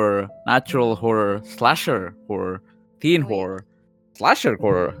 gothic horror, natural horror, slasher horror, teen Wait. horror, slasher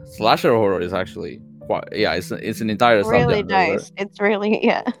horror. Slasher horror is actually quite it's an entire Really subgenre, right? nice. It's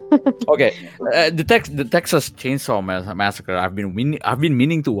really Okay, the Texas Chainsaw Massacre. I've been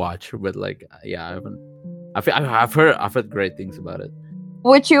meaning to watch, but like I haven't. I've heard great things about it.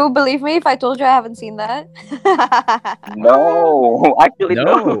 Would you believe me if I told you I haven't seen that? No, actually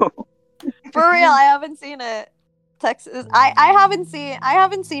no. For real, I haven't seen it. Texas. I haven't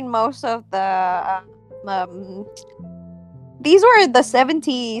seen most of the these were the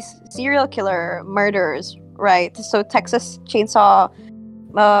 70s serial killer murders, right? So Texas Chainsaw,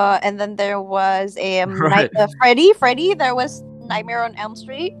 and then there was a Right. Freddy. There was Nightmare on Elm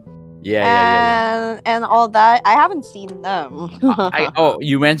Street, Yeah. and all that. I haven't seen them.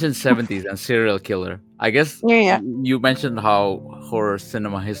 You mentioned 70s and serial killer. I guess Yeah. you mentioned how horror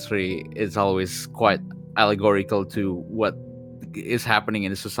cinema history is always quite allegorical to what is happening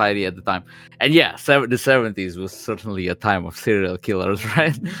in the society at the time. And yeah, the 70s was certainly a time of serial killers,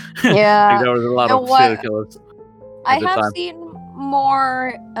 right? Yeah. Like there was a lot And of serial what- killers. I at the have time. seen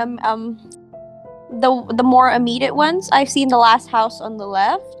more the more immediate ones. I've seen The Last House on the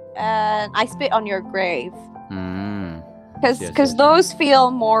Left and I Spit on Your Grave Mm. because Yes. those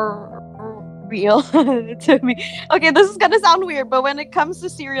feel more real to me. Okay, this is gonna sound weird, but when it comes to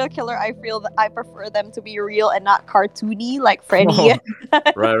serial killer, I feel that I prefer them to be real and not cartoony like Freddy.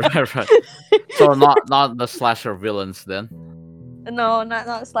 Right. So not the slasher villains then. No,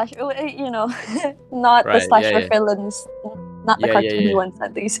 not slasher. Not the Right, slasher yeah. villains. Not the Yeah, cartoony yeah. ones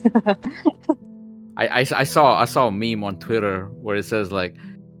at least. I saw a meme on Twitter where it says like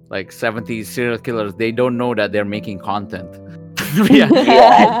 70s serial killers, they don't know that they're making content. Yeah,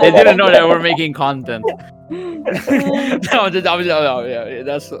 they didn't know that we're making content. No, yeah,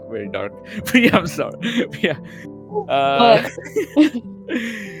 that's very dark. But yeah, I'm sorry. Yeah.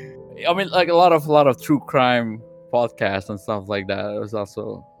 I mean, like a lot of true crime podcasts and stuff like that. It was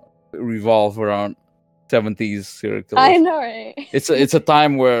also revolve around 70s serial killers. I know, right? It's a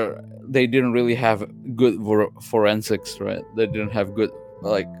time where they didn't really have good forensics, right? They didn't have good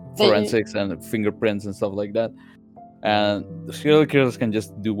like forensics and fingerprints and stuff like that. And the serial killers can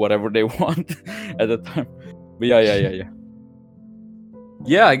just do whatever they want at the time. But yeah.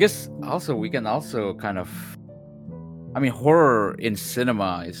 Yeah, I guess also we can also kind of, I mean, horror in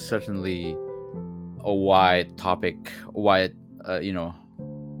cinema is certainly a wide topic. It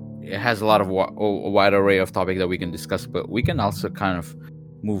has a lot of a wide array of topic that we can discuss. But we can also kind of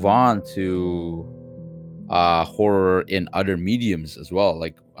move on to horror in other mediums as well.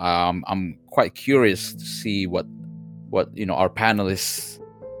 Like I'm quite curious to see what our panelists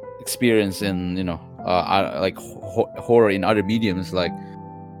experience in like horror in other mediums like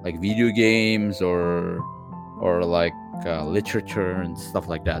video games or like literature and stuff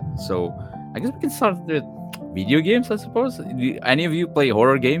like that. So I guess we can start with video games, I suppose. Do any of you play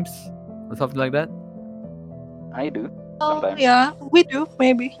horror games or something like that? I do Oh, sometimes. yeah, we do,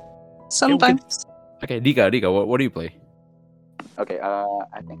 maybe. Sometimes. Okay, Dika, what do you play? Okay,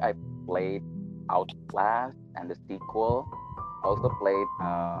 I think I played Outlast and the sequel. Also played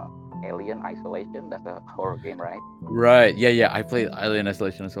Alien Isolation. That's a horror game, right? Right, yeah, I played Alien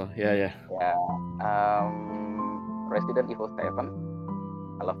Isolation as well. Yeah. Yeah. Resident Evil 7.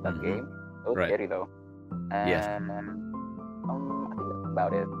 I love that Mhm. game. So Right. scary though. Yes. And I think that's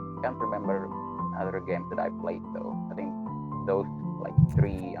about it. Can't remember other games that I played though. I think those like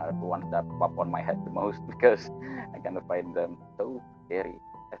 3 are the ones that pop on my head the most because I kind of find them so scary,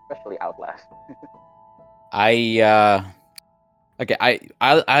 especially Outlast. Okay,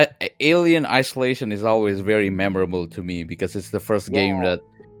 Alien Isolation is always very memorable to me because it's the first game Yeah. that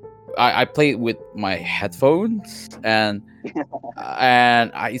I played with my headphones and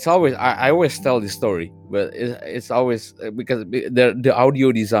it's always I always tell this story, but it's always because the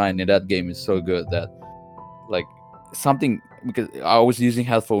audio design in that game is so good that like something, because I was using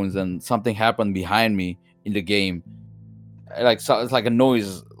headphones and something happened behind me in the game, like so it's like a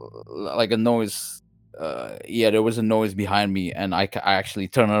noise. Yeah, there was a noise behind me, and I actually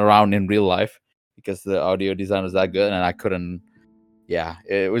turned around in real life because the audio design was that good, and I couldn't. Yeah,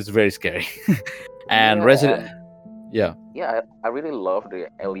 it was very scary. And Yeah, Resident, and yeah, I really love the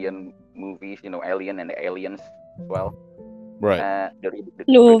Alien movies. Alien and the Aliens as well. right, The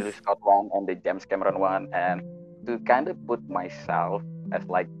No. Ridley Scott one and the James Cameron one, and to kind of put myself as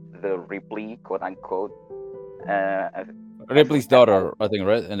like the Ripley, quote unquote. Ripley's As daughter, I think,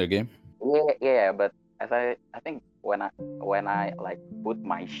 right in the game. yeah, but as I think when I like put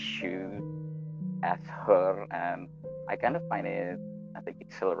my shoe as her, and I kind of find it, I think,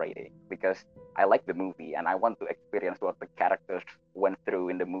 exhilarating because I like the movie and I want to experience what the characters went through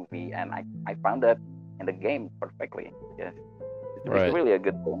in the movie, and I found that in the game perfectly. Yes, it's Right. really a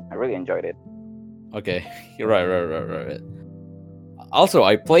good thing. I really enjoyed it. Okay, you're right. Also,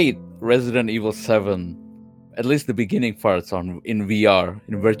 I played Resident Evil 7, at least the beginning parts in VR,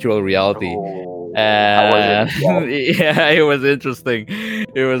 in virtual reality. Oh, how was And it? Yeah. yeah, it was interesting.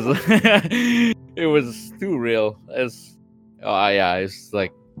 It was it was too real. Yeah, it's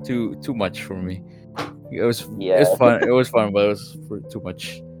like too much for me. It was Yeah. fun. It was fun, but it was too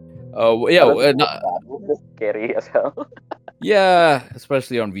much. Yeah, I don't think it was bad. It was just scary as hell. yeah,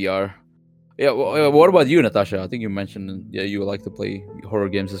 especially on VR. Yeah, what about you, Natasha? I think you mentioned you like to play horror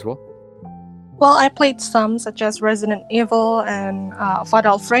games as well. Well, I played some such as Resident Evil and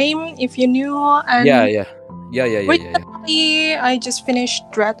Fatal Frame, if you knew. And Yeah. recently, I just finished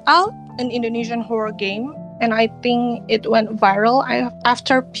Dread Out, an Indonesian horror game, and I think it went viral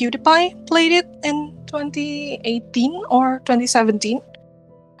after PewDiePie played it in 2018 or 2017.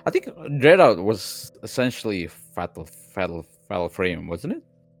 I think Dreadout was essentially Fatal Frame, wasn't it?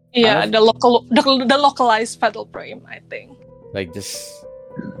 Yeah, of. the localized Fatal Frame, I think. Like just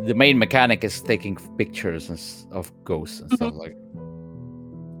the main mechanic is taking pictures of ghosts and stuff like.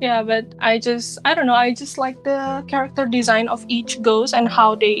 Yeah, but I don't know, I just like the character design of each ghost and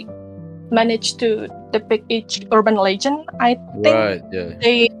how they manage to depict each urban legend. I think Right. Yeah.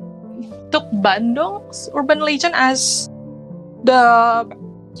 they took Bandung's urban legend as the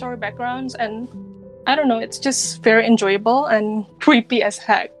story backgrounds, and I don't know, it's just very enjoyable and creepy as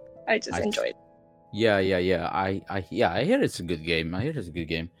heck. I just enjoyed it. Yeah. I hear it's a good game.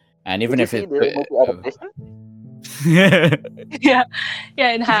 And even Did you if see it. the movie adaptation? Yeah,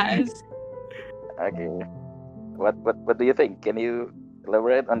 it has. Okay. What do you think? Can you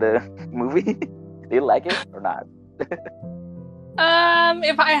elaborate on the movie? Do you like it or not?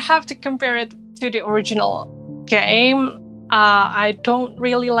 If I have to compare it to the original game, I don't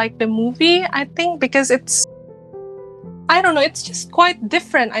really like the movie, I think, because I don't know, it's just quite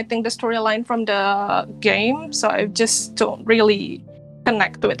different, I think, the storyline from the game, so I just don't really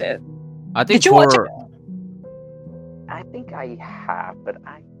connect with it. I think Did you watch it? I think I have, but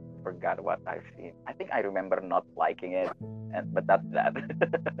I forgot what I've seen. I think I remember not liking it, but that's that.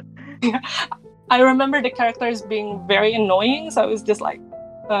 I remember the characters being very annoying, so I was just like,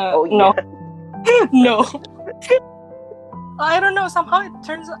 Oh no, yeah. no. I don't know. Somehow it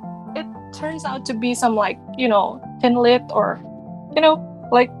turns out to be some, like, thin lit, or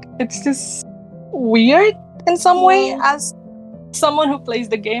like, it's just weird in some way. As someone who plays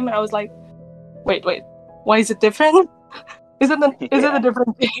the game, and I was like, wait, why is it different? Is it a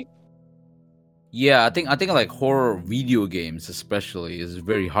different thing? Yeah, I think like horror video games especially is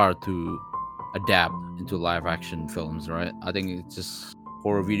very hard to adapt into live action films, right? I think it's just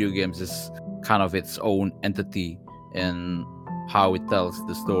horror video games is kind of its own entity in how it tells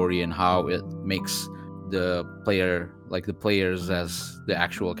the story and how it makes the players as the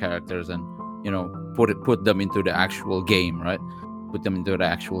actual characters, and put them into the actual game, right? Put them into the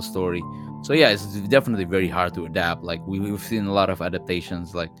actual story. So yeah, it's definitely very hard to adapt. Like we've seen a lot of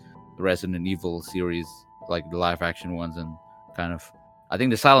adaptations, like the Resident Evil series, like the live action ones, and kind of I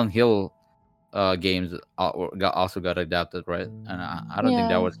think the Silent Hill games also got adapted, right? And I don't think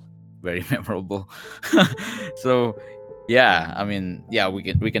that Yeah. was very memorable. So yeah, I mean, yeah, we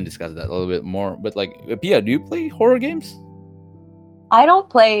can discuss that a little bit more. But like, Pia, do you play horror games? I don't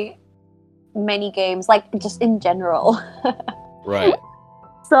play many games, like just in general. Right.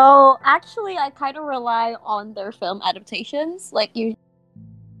 So actually, I kind of rely on their film adaptations, like you,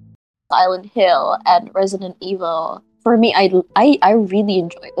 Silent Hill and Resident Evil. For me, I really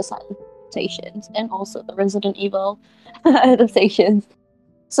enjoy the Silent adaptations and also the Resident Evil adaptations.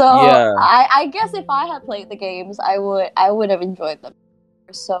 So Yeah. I guess if I had played the games, I would have enjoyed them.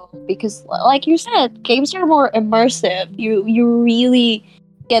 So because like you said, games are more immersive. You really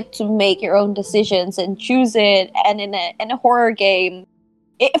get to make your own decisions and choose it. And in a horror game,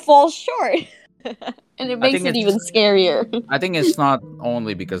 it falls short, and it I makes think it it's even scarier. I think it's not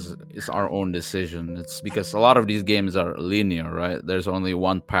only because it's our own decision. It's because a lot of these games are linear, right? There's only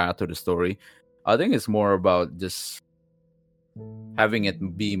one path to the story. I think it's more about just having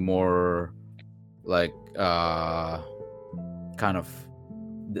it be more like kind of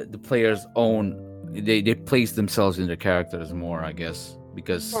the players own, they place themselves in the characters more, I guess,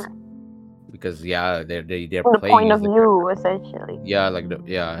 because Yeah. yeah, they're From the playing point as of the view, essentially. yeah, like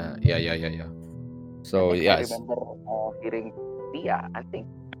yeah. So I yes, remember hearing Tia. I think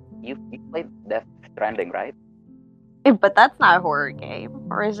you played Death Stranding, right? But that's not a horror game,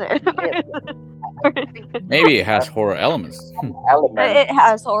 or is it? Yes. I think maybe it has horror elements. element. It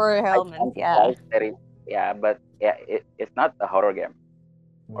has horror I elements, think yeah. yeah, but yeah, it's not a horror game,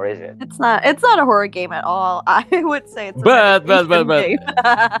 or is it? It's not a horror game at all. I would say it's a But meditation game.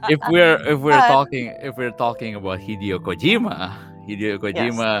 if we're But- talking about Hideo Kojima, Yes.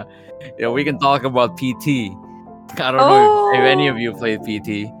 we can talk about PT. I don't know if any of you played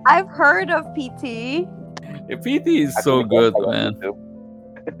PT. I've heard of PT. PT is so Actually, good, I man. YouTube.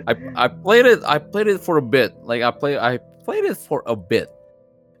 I played it for a bit. Like I played it for a bit.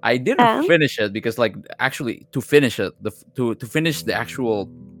 I didn't And? finish it because like actually to finish it, to finish the actual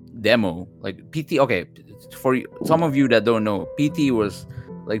demo, like PT. Okay, for some of you that don't know, PT was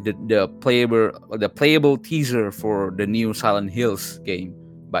like the playable teaser for the new Silent Hills game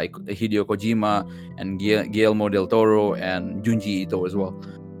by Hideo Kojima and Guillermo del Toro and Junji Ito as well.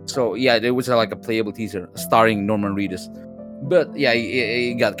 So yeah, there was like a playable teaser starring Norman Reedus, but yeah,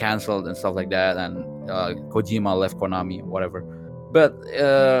 it got canceled and stuff like that, and Kojima left Konami, whatever. But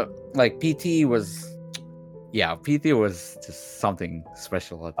like PT was just something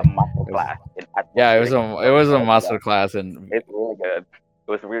special, I A think. master class. Yeah, it was a master class, and It's really good.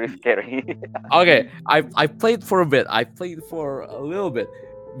 It was really scary. okay, I played for a bit. I played for a little bit,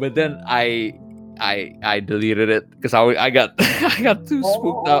 but then I deleted it because I got I got too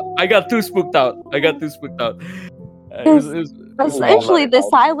spooked out. I got too spooked out. It was Essentially, the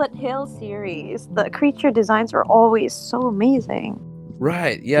Silent Hill series, the creature designs are always so amazing.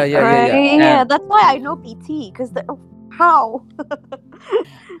 right. Yeah. Right? And- Yeah, that's why I know PT, because how?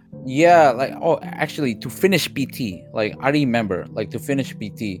 Yeah, like actually to finish PT, like I remember like to finish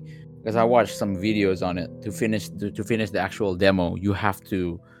PT because I watched some videos on it. To finish the actual demo, you have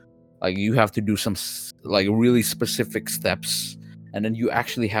to do some like really specific steps, and then you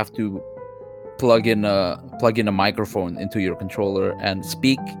actually have to plug in a microphone into your controller and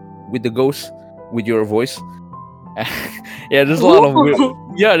speak with the ghost with your voice. Yeah, there's a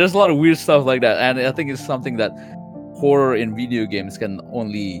lot of weird stuff like that, and I think it's something that horror in video games can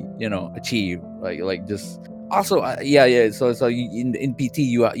only achieve, like just also so in PT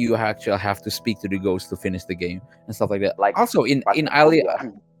you actually have to speak to the ghost to finish the game and stuff like that. Like also in Alien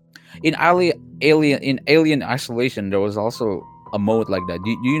Isolation there was also a mode like that. Do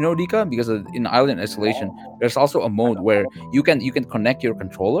you know, Dika? Because in Alien Isolation there's also a mode where you can connect your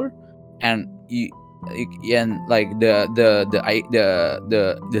controller and and like the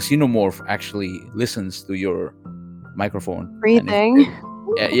xenomorph actually listens to your microphone. Breathing.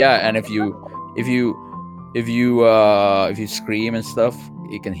 And if you scream and stuff,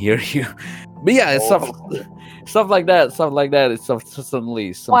 it can hear you. But yeah, it's stuff Oh, stuff like that. Stuff like that. It's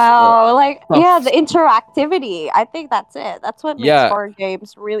suddenly some Wow, like yeah, stuff. the interactivity. I think that's it. That's what makes Yeah, horror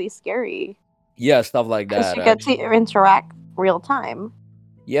games really scary yeah, stuff like because that. you get to interact real time.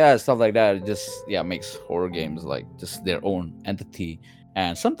 Yeah, stuff like that. It just makes horror games like just their own entity,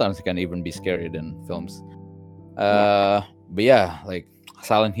 and sometimes it can even be scarier than films. Yeah. But yeah, like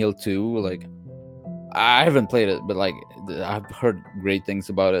Silent Hill 2, like I haven't played it, but like I've heard great things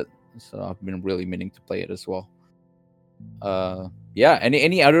about it, so I've been really meaning to play it as well. Yeah.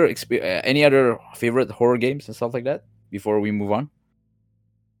 Any other favorite horror games and stuff like that before we move on?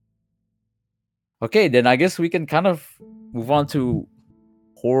 Okay, then I guess we can kind of move on to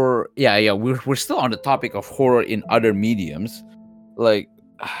horror. Yeah, yeah. We're still on the topic of horror in other mediums, like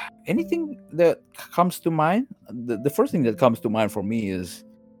anything that comes to mind. The first thing that comes to mind for me is,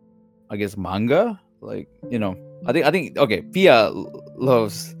 I guess, manga. Like, I think okay, Pia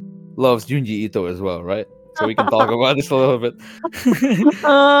loves Junji Ito as well, right? So we can talk about this a little bit.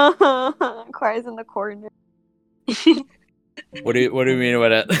 Cries in the corner. What do you mean by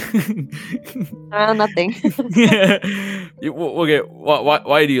that? Nothing. Okay,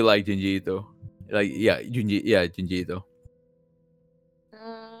 why do you like Junji Ito? Like, Junji Ito.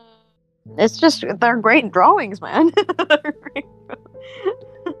 It's just they're great drawings, man. They're great.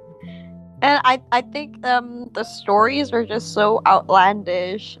 And I think the stories are just so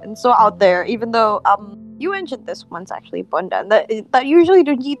outlandish and so out there. Even though you mentioned this once actually, Bundan, that usually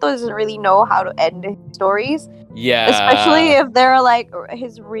Junjito doesn't really know how to end his stories, Yeah. especially if they're like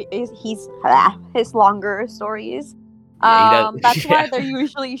his longer stories. Yeah, That's why yeah. they're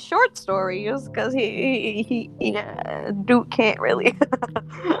usually short stories because he Duke can't really.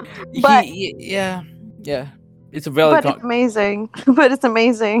 But Yeah. It's a valid it's amazing. But it's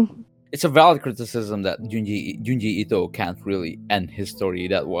amazing. it's a valid criticism that Junji Ito can't really end his story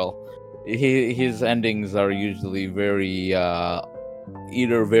that well. His endings are usually very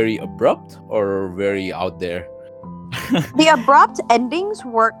either very abrupt or very out there. The abrupt endings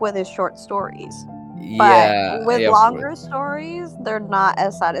work with his short stories, but Yeah, with yeah. longer stories, they're not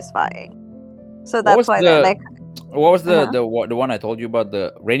as satisfying. So What that's was why they're like What was Uh-huh. the one I told you about,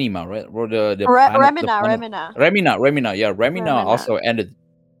 the Renima, right? Or the planet, Remina. Yeah, Remina Remina. also ended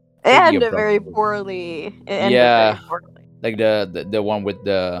It pretty ended very abruptly. poorly. It ended very Yeah, poorly. like the one with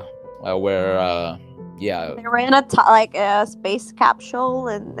the where yeah, They ran like a space capsule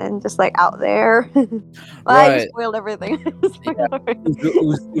and just like out there. Well, I just right. spoiled everything. Yeah,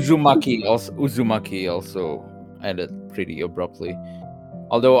 Uzumaki also ended pretty abruptly.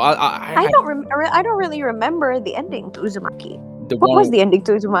 Although I don't really remember the ending to Uzumaki. the What was one the ending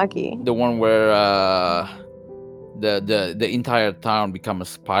to Uzumaki? the one where the entire town become a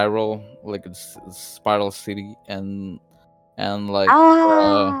spiral, like a spiral city, and like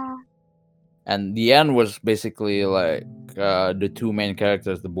Ah. and the end was basically like the two main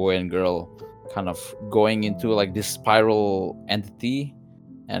characters, the boy and girl, kind of going into like this spiral entity,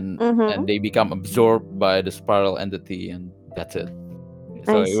 and Mm-hmm. they become absorbed by the spiral entity, and that's it.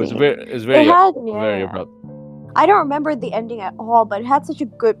 So I it was see. very Yeah. abrupt. I don't remember the ending at all, but it had such a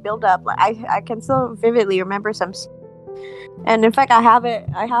good build up. Like I can still vividly remember some and in fact I have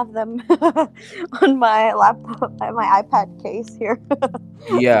them on my laptop my iPad case here.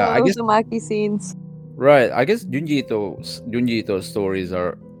 Yeah, I guess Uzumaki scenes. right. I guess Junji Ito's stories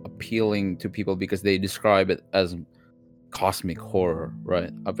are appealing to people because they describe it as cosmic horror,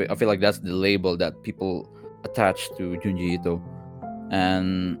 right? I feel like that's the label that people attach to Junji Ito,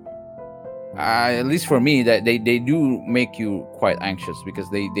 and at least for me, that they do make you quite anxious because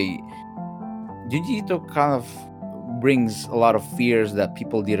they Junji Ito kind of brings a lot of fears that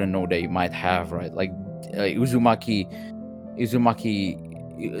people didn't know they might have, right? Like Uzumaki,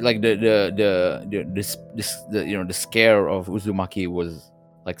 like the scare of Uzumaki was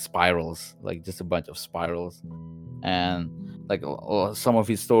like spirals, like just a bunch of spirals, and like some of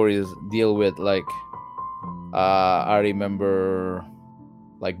his stories deal with like I remember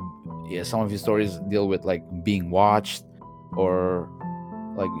like some of his stories deal with like being watched, or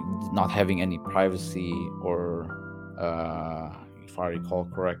like not having any privacy, or if I recall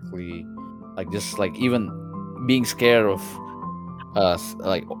correctly, like just like even being scared of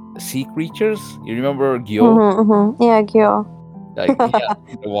like sea creatures. You remember Gyo? Yeah, Gyo. Like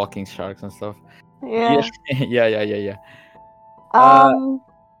the walking sharks and stuff. Yeah. Yeah. Um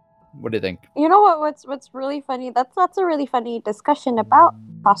What do you think? you know what's really funny? That's a really funny discussion about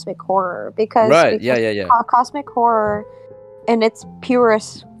cosmic horror because Right. Yeah. cosmic horror in its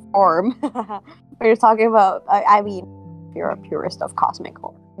purest form. We're talking about I mean if you're a purist of cosmic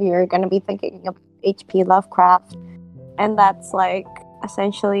horror, you're gonna be thinking of H.P. Lovecraft, and that's like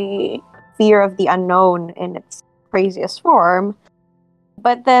essentially fear of the unknown in its craziest form.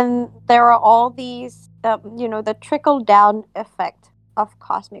 But then there are all these, the trickle down effect of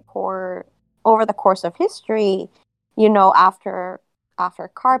cosmic horror over the course of history. After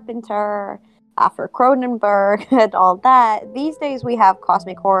Carpenter, after Cronenberg, and all that. These days we have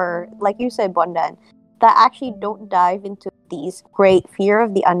cosmic horror, like you said, Bondan, that actually don't dive into these great fear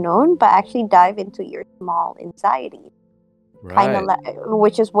of the unknown, but actually dive into your small anxiety. Kind of Right.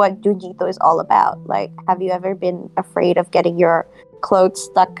 which is what Junjito is all about. Like, have you ever been afraid of getting your clothes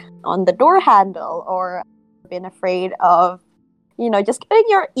stuck on the door handle, or been afraid of, just getting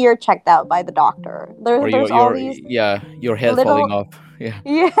your ear checked out by the doctor? Or There's all these your head little, falling off. Yeah.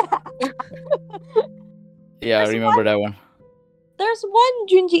 yeah. Yeah, I There's remember that one. There's one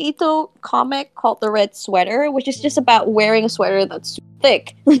Junji Ito comic called The Red Sweater, which is just about wearing a sweater that's too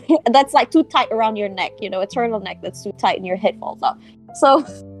thick. That's like too tight around your neck, a turtleneck that's too tight and your head falls off. So,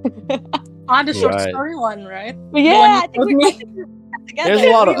 The short Right. story one, right? yeah, I The one think you we're together. There's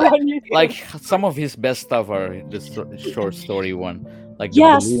a lot of Everyone- like some of his best stuff are the short story one, like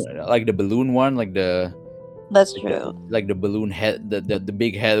Yes. the balloon one, like the That's true. like the balloon head, the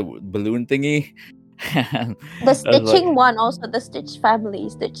big head balloon thingy. And The that's like Stitching one, also the Stitch family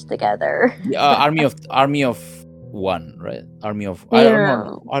stitched together. Army of One, right? Army of I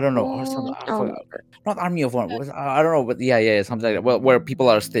don't know, or something. I Oh. forgot. Not Army of One. I don't know, but yeah, something like that. Well, where people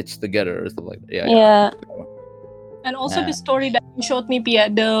are stitched together or something like that. Yeah. And also Yeah. the story that you showed me, Pia,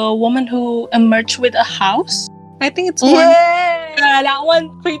 the woman who emerged with a house. I think it's one. Yeah. Yeah, that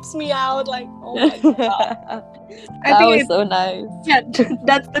one creeps me out. Like, oh my god. I That think was it, so nice. yeah,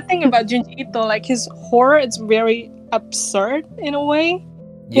 that's the thing about Junji Ito. Like his horror, it's very absurd in a way.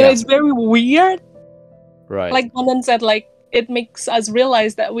 Yeah, It's very weird. right. Like Conan said, like it makes us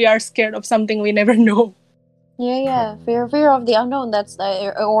realize that we are scared of something we never know. Yeah. Fear of the unknown. That's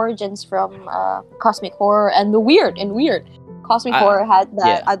the origins from cosmic horror and the weird. Cosmic horror had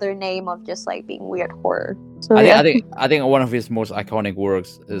that other name of just like being weird horror. So I think one of his most iconic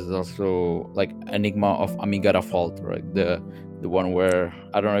works is also like Enigma of Amigara Fault, right? The one where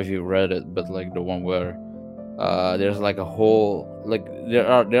I don't know if you read it, but like the one where there's like a hole, like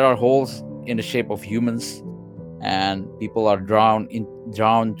there are holes in the shape of humans, and people are drawn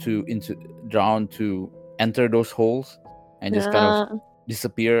to enter those holes and just kind of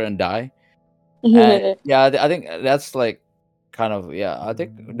disappear and die. And I think that's like kind of I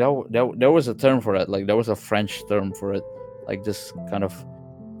think there was a term for it, like there was a French term for it, like just kind of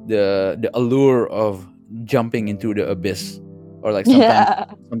the allure of jumping into the abyss, or like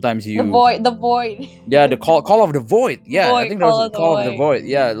sometimes you the void. yeah, the call of the void. Yeah, I think there was a call of the void. void.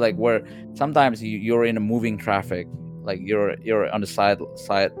 Yeah, like where sometimes you're in a moving traffic, like you're on the side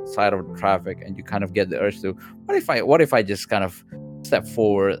of the traffic, and you kind of get the urge to what if I just kind of step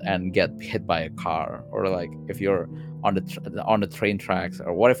forward and get hit by a car, or like if you're on the train tracks,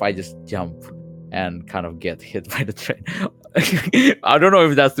 or what if I just jump and kind of get hit by the train. I don't know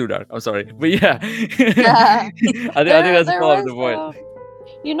if that's too dark. I'm sorry, but yeah, I think that's the call of the void.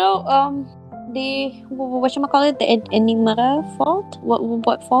 The whatchamacallit, the Enigma fault.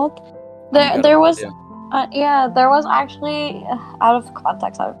 What fault? Amigara There was Fault, there was actually out of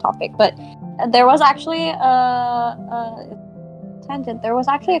context, out of topic, but there was actually a tangent. There was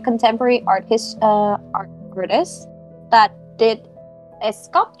actually a contemporary artist that did a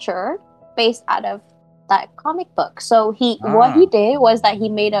sculpture based out of that comic book. So what he did was that he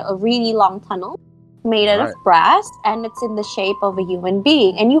made a really long tunnel made out of brass, and it's in the shape of a human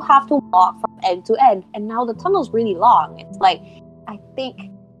being, and you have to walk from end to end. And now the tunnel's really long. It's like, I think.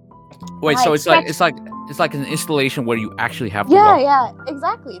 Wait, so it's like an installation where you actually have to walk. Yeah,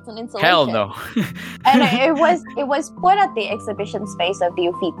 exactly. It's an installation. Hell no. And it was put at the exhibition space of the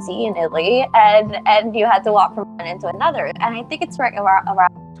Uffizi in Italy, and you had to walk from one end to another. And I think it's right around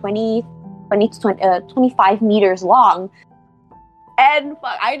 20 to 25 meters long. And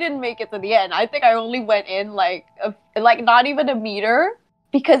fuck, I didn't make it to the end. I think I only went in like not even a meter,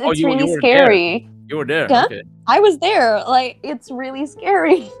 because it's really you were scary. There. You were there. Yeah? Okay. I was there. Like, it's really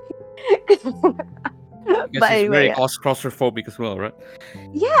scary. I guess it's very claustrophobic as well, right?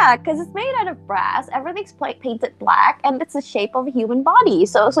 Yeah, because it's made out of brass. Everything's painted black, and it's the shape of a human body.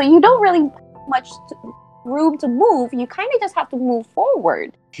 So you don't really have much room to move. You kind of just have to move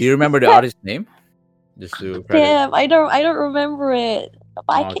forward. Do you remember the artist's name? Just to credit. Damn, I don't remember it.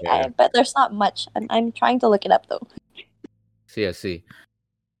 But I bet there's not much. I'm trying to look it up though. I see.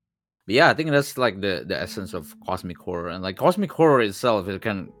 But yeah, I think that's like the essence of cosmic horror, and like cosmic horror itself, it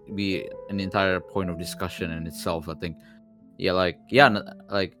can be an entire point of discussion in itself. I think, like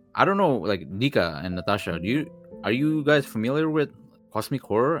I don't know, like Nika and Natasha, are you guys familiar with cosmic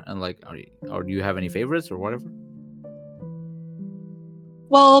horror, and like, or do you have any favorites or whatever?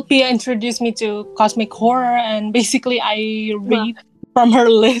 Well, Pia introduced me to cosmic horror, and basically I Yeah. read from her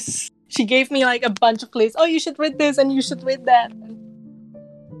list. She gave me like a bunch of lists. Oh, you should read this and you should read that.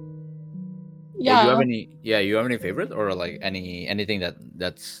 You have Yeah. any? Yeah, you have any favorite or like anything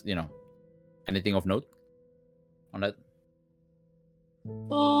that's anything of note on that?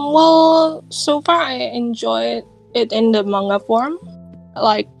 Well, so far I enjoyed it in the manga form,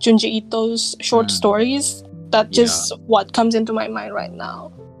 like Junji Ito's short Mm. stories. That's Yeah. just what comes into my mind right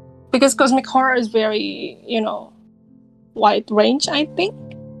now. Because cosmic horror is very, wide range, I think.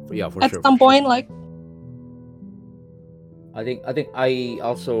 Yeah, for At sure. some for sure. point, like, I think I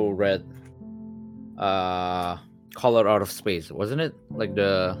also read Color Out of Space, wasn't it? Like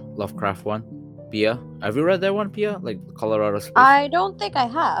the Lovecraft one. Pia, have you read that one, Pia? Like Color Out of Space? I don't think I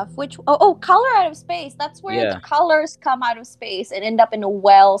have. Which Color Out of Space. That's where Yeah. the colors come out of space and end up in a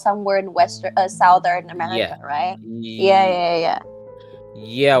well somewhere in Southern America, Yeah. right? Yeah.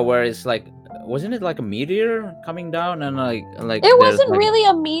 Yeah, where it's like, wasn't it like a meteor coming down and like It there's, wasn't like, really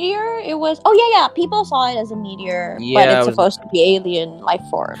a meteor. It was yeah. People saw it as a meteor, but Yeah, it's it was- supposed to be alien life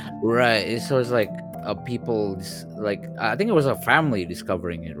form. right? So it's like people like, I think it was a family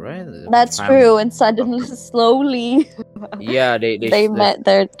discovering it, right? The That's family. true. And suddenly, slowly, Yeah, they met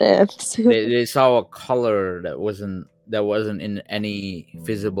their deaths. they saw a color that wasn't in any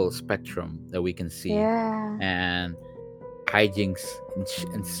visible spectrum that we can see, Yeah. and hijinks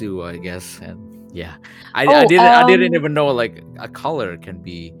ensue, I guess. And yeah, I Oh, didn't even know like a color can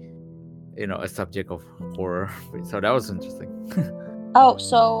be, a subject of horror. So that was interesting. Oh,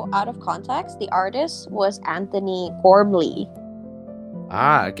 so out of context, the artist was Anthony Gormley.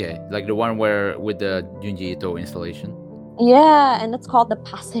 Okay, like the one where with the Junji Ito installation. Yeah, and it's called The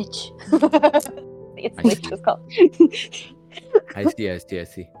Passage. The installation is called. I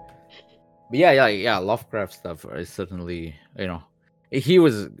see. But yeah, Lovecraft stuff is certainly,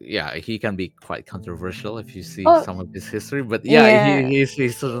 he can be quite controversial if you see Oh, some of his history. But yeah.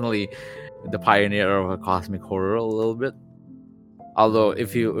 he's certainly the pioneer of a cosmic horror a little bit. Although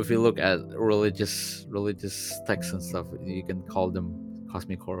if you look at religious texts and stuff, you can call them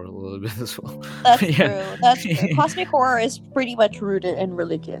cosmic horror a little bit as well. That's Yeah. true. That's true. Cosmic horror is pretty much rooted in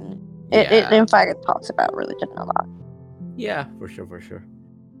religion. It Yeah. in fact it talks about religion a lot. Yeah, for sure.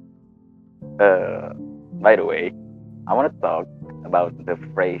 By the way, I want to talk about the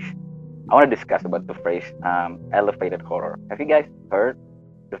phrase. I want to discuss about the phrase elevated horror. Have you guys heard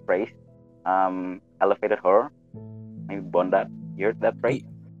the phrase elevated horror? Maybe Bonda, you heard that phrase?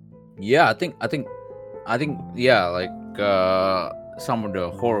 Yeah, I think yeah, like some of the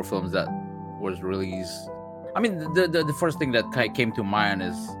horror films that was released. I mean, the first thing that came to mind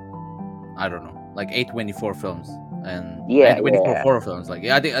is, I don't know, like A24 films and Yeah, A24 yeah. horror films. Like,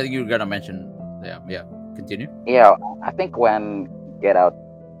 yeah, I think you're gonna mention. Yeah. Continue. Yeah, I think when Get Out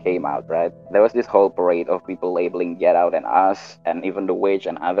came out, right, there was this whole parade of people labeling Get Out and Us and even The Witch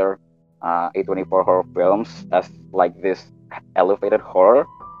and other A24 horror films as like this elevated horror.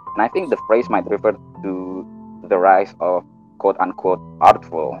 And I think the phrase might refer to the rise of quote unquote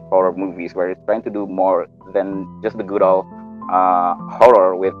artful horror movies where it's trying to do more than just the good old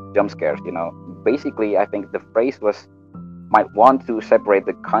horror with jump scares. Basically, I think the phrase might want to separate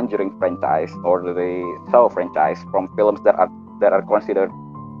the Conjuring franchise or the Saw franchise from films that are considered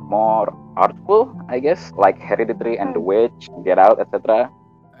more artful, I guess, like Hereditary and The Witch, Get Out, etc.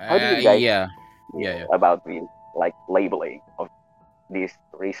 How do you guys Yeah. feel about the like labeling of these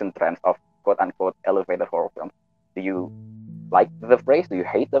recent trends of quote unquote elevated horror films? Do you like the phrase? Do you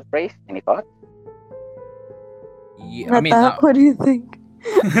hate the phrase? Any thoughts? Yeah, I mean, what do you think?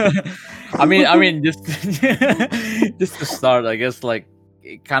 I mean, just just to start, I guess, like,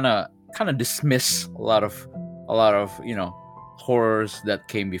 it kind of dismiss a lot of horrors that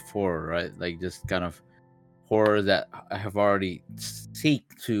came before, right? Like, just kind of horror that have already seek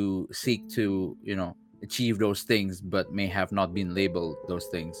to achieve those things, but may have not been labeled those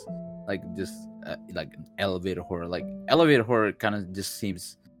things. Like, just like an elevator horror. Like, elevator horror kind of just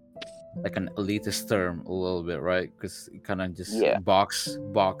seems like an elitist term a little bit, right? Because it kind of just Yeah. box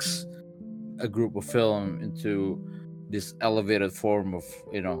a group of film into this elevated form of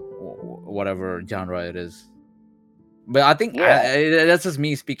whatever genre it is. But I think that's just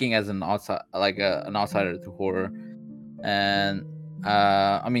me speaking as an outside, like an outsider to horror. And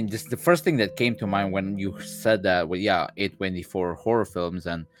I mean, just the first thing that came to mind when you said that, well, yeah, A24 horror films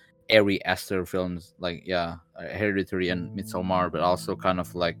and Ari Aster films, like, yeah, Hereditary and Midsommar, but also kind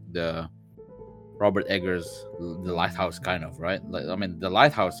of like the Robert Eggers The Lighthouse, kind of, right? Like, I mean, The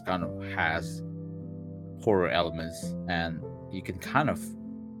Lighthouse kind of has horror elements, and you can kind of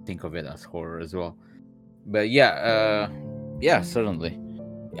think of it as horror as well. But yeah, certainly.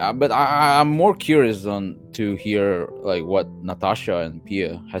 Yeah, but I'm more curious on to hear like what Natasha and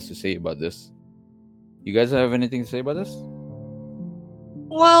Pia has to say about this. You guys have anything to say about this?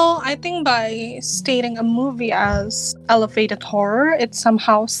 Well, I think by stating a movie as elevated horror, it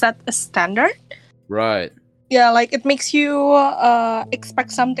somehow set a standard. Right. Yeah, like it makes you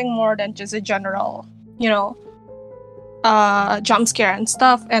expect something more than just a general, jump scare and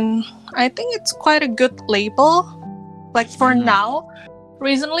stuff. And I think it's quite a good label. Like for Mhm. now,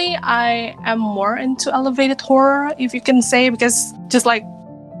 recently I am more into elevated horror, if you can say, because just like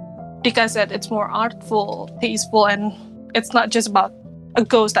Dika said, it's more artful, tasteful, and it's not just about a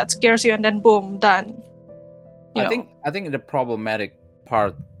ghost that scares you and then boom, done. You know. I think the problematic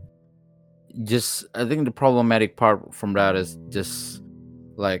part I think the problematic part from that is just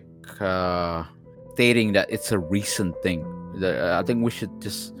like stating that it's a recent thing. I think we should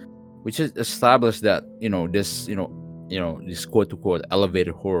establish that this quote unquote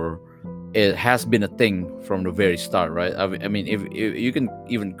elevated horror, it has been a thing from the very start, right? I mean, if you can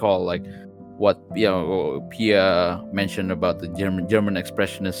even call like what Pia mentioned about the German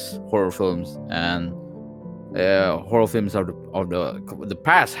expressionist horror films, and horror films of the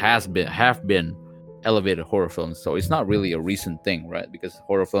past have been elevated horror films. So it's not really a recent thing, right? Because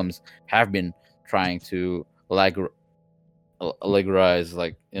horror films have been trying to allegorize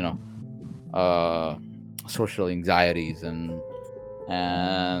like social anxieties and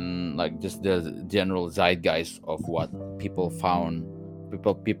like just the general zeitgeist of what people find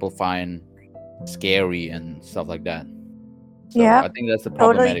scary and stuff like that. So Yeah, I think that's the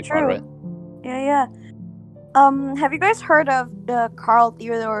totally problematic part, true. right? Yeah. Have you guys heard of the Carl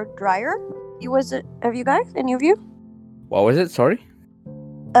Theodor Dreyer? Have you guys? Any of you? What was it? Sorry.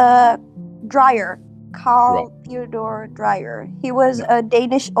 Dreyer. Carl Theodor Dreyer. He was a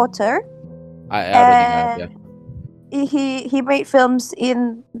Danish author. I don't think I have, yeah. He made films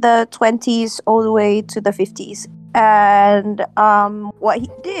in the 20s all the way to the 50s. And what he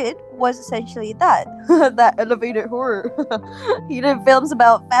did was essentially that that elevated horror. He did films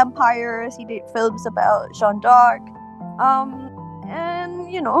about vampires. He did films about Jeanne d'Arc.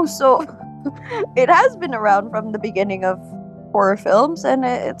 And so it has been around from the beginning of horror films, and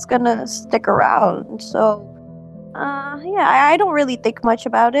it's gonna stick around. So I don't really think much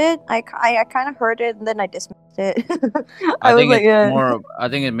about it. I kind of heard it and then I dismissed it. I was think like, it's more. I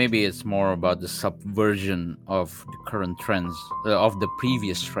think maybe it's more about the subversion of the current trends, of the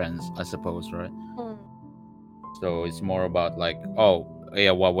previous trends, I suppose, right? Hmm. So it's more about like, oh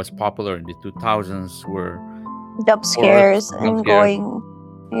yeah, what was popular in the 2000s were jump scares jump and scares. going,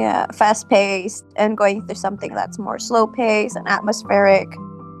 fast paced and going through something that's more slow paced and atmospheric.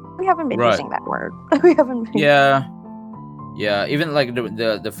 We haven't been Right. using that word. We haven't been. Yeah. Even like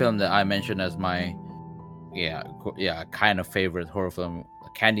the film that I mentioned as my kind of favorite horror film,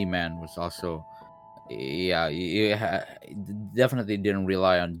 Candyman, was also definitely didn't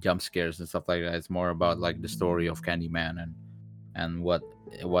rely on jump scares and stuff like that. It's more about like the story of Candyman and what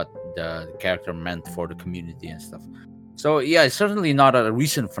the character meant for the community and stuff. So yeah, it's certainly not a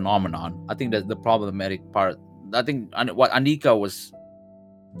recent phenomenon. I think that the problematic part, I think what Anika was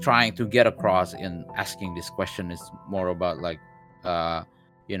trying to get across in asking this question is more about like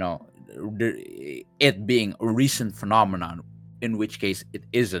it being a recent phenomenon, in which case it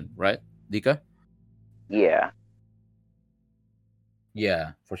isn't, right, Dika? Yeah.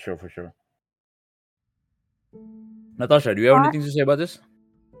 Yeah, for sure. Natasha, do you have What? anything to say about this?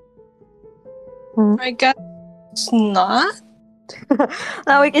 I guess not.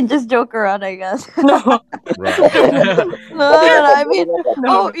 Now we can just joke around, I guess. No. Right. No, I mean,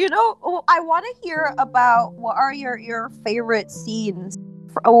 No. I want to hear about what are your favorite scenes.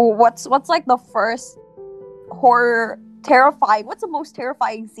 What's like the first what's the most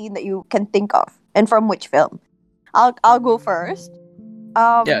terrifying scene that you can think of, and from which film? I'll go first.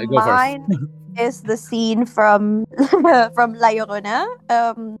 Yeah, go first. Mine is the scene from from La Llorona,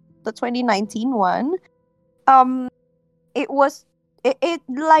 the 2019 one. La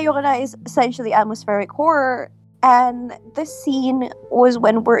Llorona is essentially atmospheric horror, and this scene was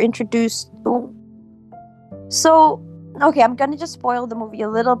when we're introduced to. So, okay, I'm gonna just spoil the movie a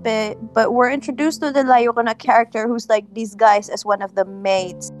little bit, but we're introduced to the La Llorona character who's like disguised as one of the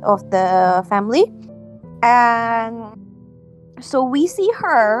maids of the family, and so we see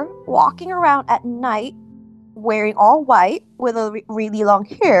her walking around at night wearing all white with a really long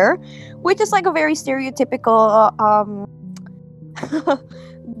hair, which is like a very stereotypical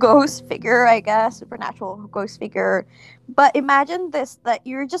ghost figure, I guess, supernatural ghost figure. But imagine this, that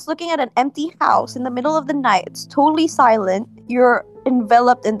you're just looking at an empty house in the middle of the night. It's totally silent. You're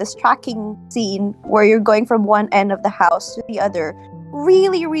enveloped in this tracking scene where you're going from one end of the house to the other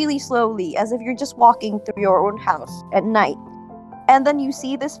really, really slowly, as if you're just walking through your own house at night. And then you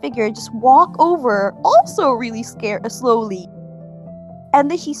see this figure just walk over, also really slowly.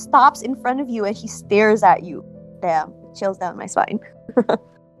 And then she stops in front of you and she stares at you. Damn, chills down my spine.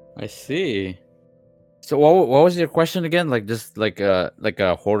 I see. So what was your question again? Like just like a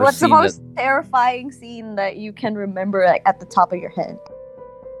horror What's the scene most terrifying scene that you can remember, like, at the top of your head?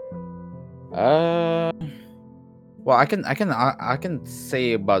 Well, I can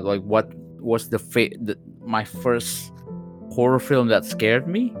say about like what was my first horror film that scared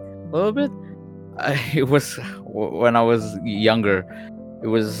me a little bit. It was when I was younger. It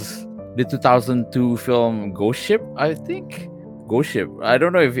was the 2002 film Ghost Ship, I think. Ghost Ship. I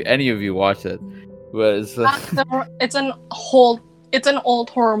don't know if any of you watched it, but It's an old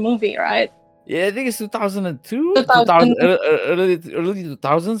horror movie, right? yeah, I think it's 2002, 2000. early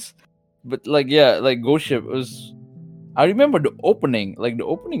 2000s. But like yeah, like Ghost Ship was. I remember the opening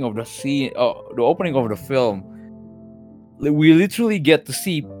of the scene, the opening of the film. Like, we literally get to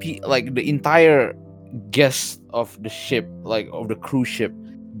see like the entire guest of the ship, like of the cruise ship,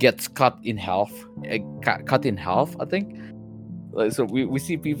 gets cut in half. Cut in half, I think. Like, so we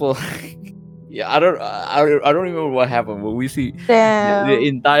see people. Yeah, I don't remember what happened, but we see the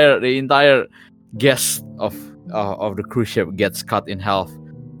entire guest of the cruise ship gets cut in half,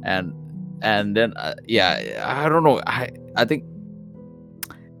 and then yeah, I don't know. I think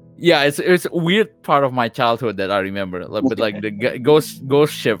yeah, it's a weird part of my childhood that I remember. But like the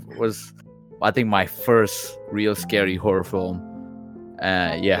Ghost Ship was, I think, my first real scary horror film.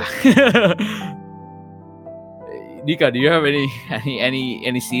 Yeah. Nika, do you have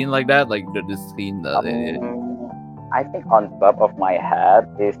any scene like that? Like the scene that I think on top of my head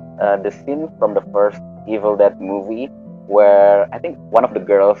is the scene from the first Evil Dead movie where I think one of the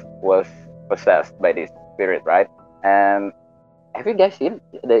girls was possessed by this spirit, right? And have you guys seen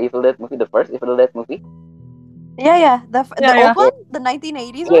the Evil Dead movie, the first Evil Dead movie? Yeah. The Yeah. old one? The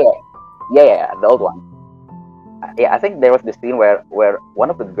 1980s Yeah, one? yeah, the old one. Yeah, I think there was the scene where one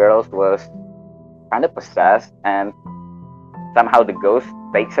of the girls was kind of possessed, and somehow the ghost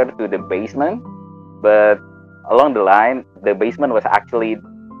takes her to the basement. But along the line, the basement was actually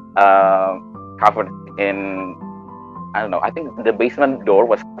covered in, I don't know. I think the basement door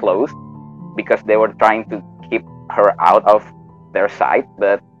was closed because they were trying to keep her out of their sight.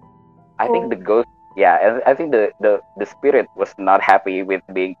 But I think the ghost, yeah, I think the spirit was not happy with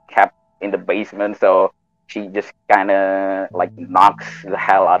being kept in the basement, so she just kind of like knocks the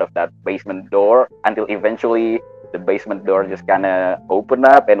hell out of that basement door until eventually the basement door just kind of open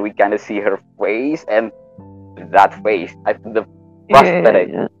up and we kind of see her face, and that face, the prosthetic.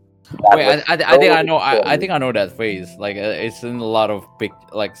 wait, I think I know. I think I know that face. Like it's in a lot of big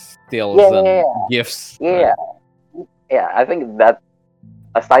like stills and gifs. Yeah, I think that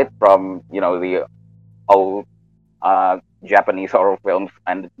aside from the old Japanese horror films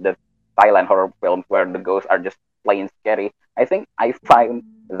and the Thailand horror films where the ghosts are just plain scary, I think I find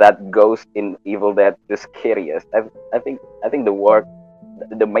that ghost in Evil Dead the scariest. I think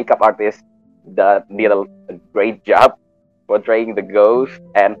the makeup artist that did a great job portraying the ghost,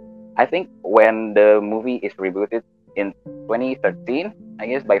 and I think when the movie is rebooted in 2013, I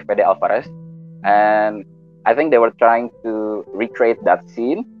guess by Fede Alvarez, and I think they were trying to recreate that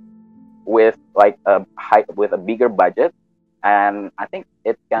scene with like with a bigger budget, and I think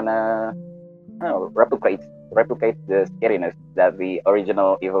it kind of replicates the scariness that the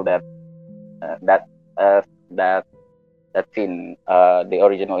original Evil Dead that scene, the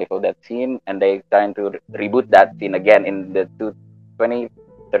original Evil Dead scene, and they trying to reboot that scene again in the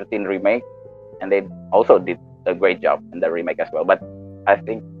 2013 remake, and they also did a great job in the remake as well. But I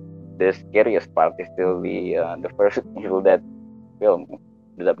think the scariest part is still the first Evil Dead film,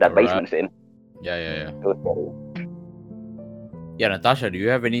 that basement scene. Yeah. So scary. Yeah, Natasha, do you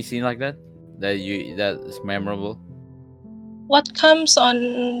have any scene like that that is memorable? What comes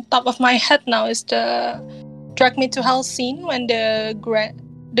on top of my head now is the Drag Me to Hell scene when the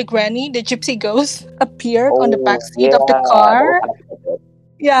granny, the gypsy ghost, appeared on the back seat of the car.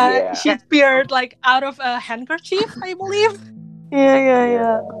 Yeah, she appeared like out of a handkerchief, I believe.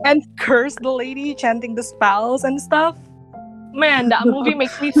 Yeah. And cursed the lady, chanting the spells and stuff. Man, that movie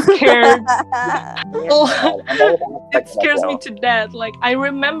makes me scared. It scares me to death. Like, I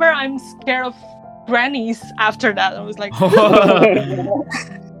remember I'm scared of grannies after that. I was like,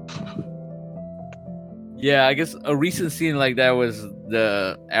 Yeah, I guess a recent scene like that was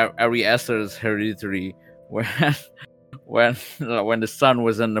the Ari Aster's Hereditary, when when when the son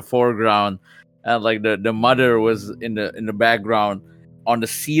was in the foreground, and like the mother was in the background, on the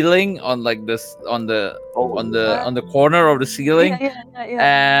ceiling, on like this Oh, on the corner of the ceiling, Yeah.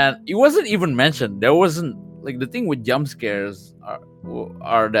 and it wasn't even mentioned. There wasn't, like, the thing with jump scares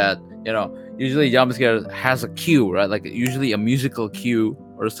are that, usually jump scares has a cue, right? Like usually a musical cue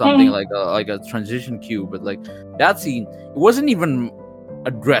or something, Mhm. like a transition cue, but like that scene, it wasn't even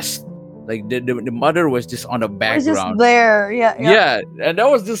addressed. Like the mother was just on the It was just background. there. Yeah. Yeah, and that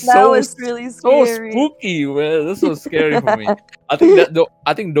was just That was really so scary. spooky, man. That's so scary for me.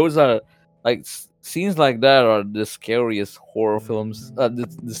 I think those are, like, scenes like that are the scariest horror films.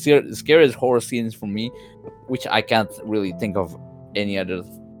 The scariest horror scenes for me, which I can't really think of any other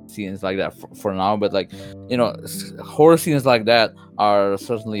scenes like that for now. But like, horror scenes like that are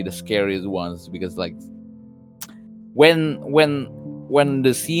certainly the scariest ones, because like when when when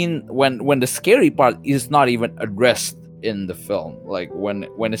the scary part is not even addressed in the film, like when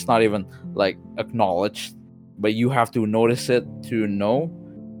it's not even like acknowledged, but you have to notice it to know.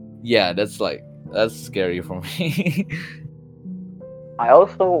 Yeah, that's scary for me. I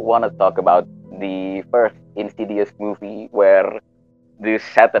also want to talk about the first Insidious movie where this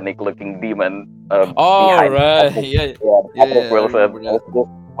satanic-looking demon Oh, behind right. Patrick, Yeah, yeah, yeah, Patrick yeah, I Wilson remember that.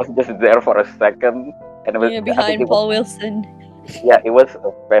 was just there for a second, and Yeah, I think behind it was Paul Wilson. yeah, it was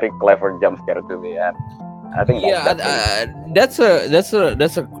a very clever jump scare to me, and I think Yeah, that's really that's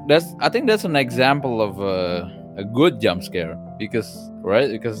I think that's an example of a good jump scare, because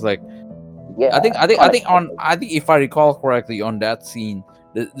like yeah, unexpected. I think if I recall correctly, on that scene,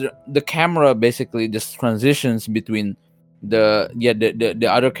 the camera basically just transitions between the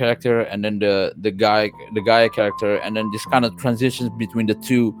other character, and then the guy character, and then just kind of transitions between the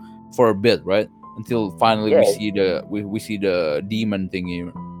two for a bit, right? Until finally Yeah, we see the demon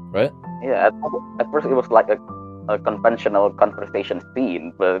thingy, right? yeah. At first it was like a conventional conversation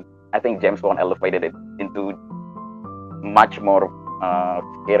scene, but I think James Wan elevated it into much more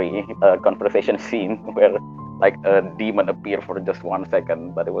scary conversation scene where like a demon appeared for just 1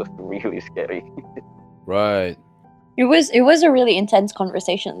 second, but it was really scary. Right. It was a really intense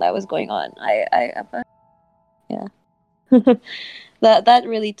conversation that was going on. Yeah. That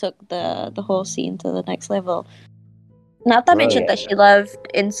really took the whole scene to the next level. Nata mentioned Right. that she loved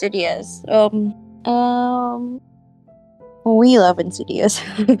Insidious. We love Insidious.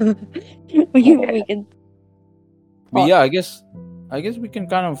 we can. But yeah, I guess we can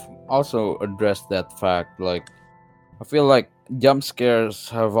kind of also address that fact. Like, I feel like jump scares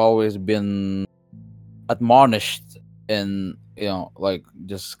have always been admonished in, like,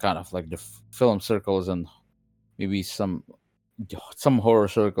 just kind of like the film circles, and maybe some horror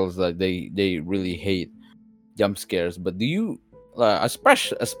circles, that they really hate jump scares. But do you,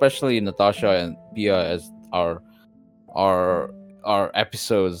 especially Natasha and Pia, as our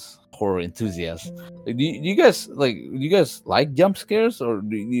episodes horror enthusiasts, like, do you guys like jump scares, or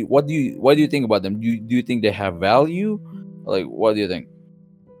what do you think about them? Do you think they have value? Like, what do you think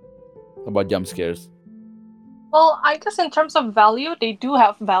about jump scares? Well, I guess in terms of value, they do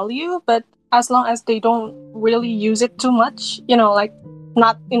have value, but as long as they don't really use it too much, like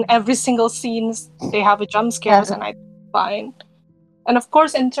not in every single scenes they have a jump scares, and I fine. And of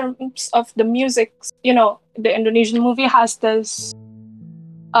course, in terms of the music, the Indonesian movie has this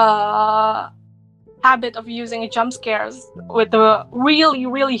habit of using jump scares with the really,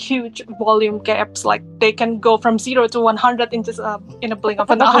 really huge volume gaps. Like they can go from 0 to 100 in just in a blink of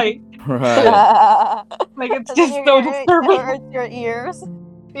an eye. Right. Like it's just so disturbing. Hurts your ears.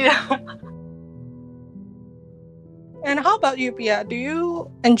 Yeah. And how about you, Pia? Do you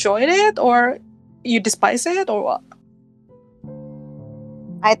enjoy it, or you despise it, or what?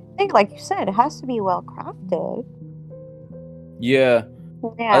 I think, like you said, it has to be well crafted. Yeah.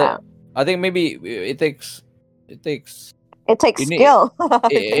 Yeah, I think maybe it takes it takes you need skill.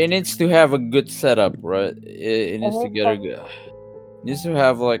 it needs to have a good setup, right? It needs to get a good, needs to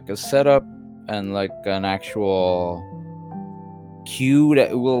have like a setup, and like an actual cue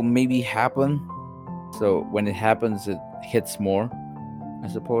that will maybe happen. So when it happens, it hits more, I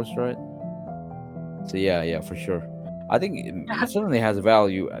suppose, right? So yeah, for sure. I think it certainly has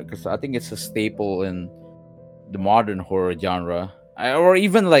value, because I think it's a staple in the modern horror genre. Or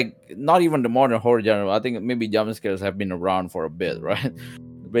even, like, not even the modern horror genre. I think maybe jump scares have been around for a bit, right?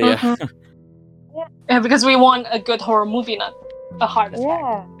 But yeah. Mhm. Yeah, because we want a good horror movie, not a heart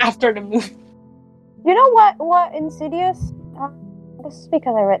attack after the movie. You know what Insidious? This is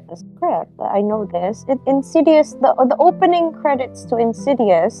because I read the script. I know this. Insidious, the opening credits to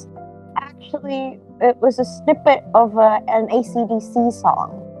Insidious actually it was a snippet of an AC/DC song,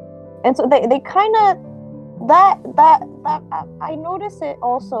 and so they kind of that I noticed it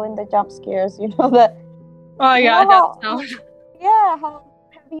also in the jump scares. You know that. Oh You yeah, know that how sound. yeah how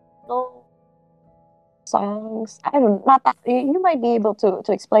heavy metal songs. I don't not that you might be able to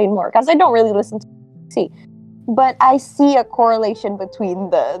explain more because I don't really listen to AC, but I see a correlation between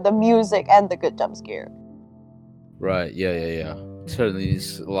the music and the good jump scare. Right. Yeah. Certainly,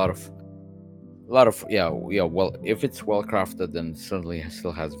 it's a lot of yeah. Well, if it's well crafted, then certainly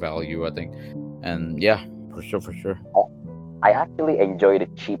still has value, I think. And yeah, for sure. I actually enjoy the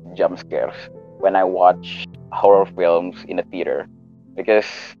cheap jump scares when I watch horror films in a theater, because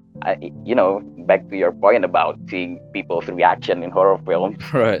back to your point about seeing people's reaction in horror films.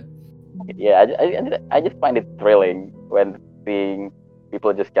 Right. Yeah, I just find it thrilling when seeing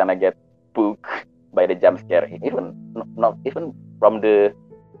people just kind of get spooked by the jump scare, even not even from the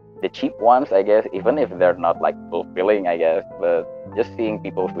cheap ones, I guess, even if they're not like fulfilling, I guess, but just seeing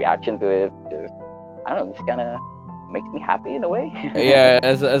people's reaction to it, just I don't know, just kind of makes me happy in a way. Yeah,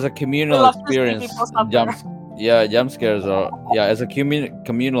 as a I communal love to see experience, people suffer. jump scares are as a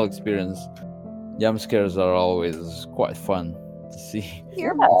communal experience. Jump scares are always quite fun to see.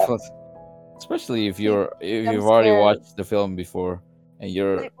 Here, Yeah. Plus, especially if Cheap if jump you've already scares. watched the film before and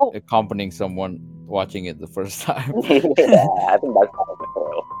you're Like, oh, accompanying someone watching it the first time. Yeah, I think that's part of the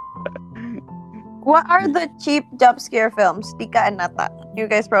thrill. what are the cheap jump scare films? Tika and Nata. You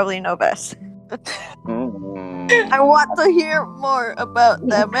guys probably know best. Mm. I want to hear more about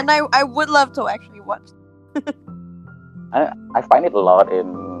them, and I would love to actually watch. I find it a lot in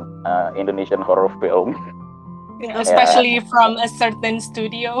Indonesian horror films. You know, especially from a certain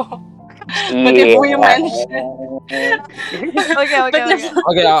studio. But Yeah. if we mention, Okay. but if,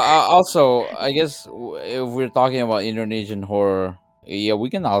 Okay, also, I guess if we're talking about Indonesian horror, yeah, we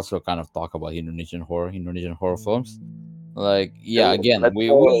can also kind of talk about Indonesian horror films. Like, yeah, Sure, again, let's we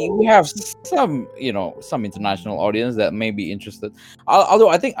go. have some, some international audience that may be interested. Although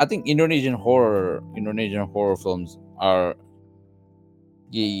I think Indonesian horror films are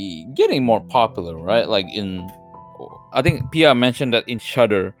getting more popular, right? Like I think Pia mentioned that in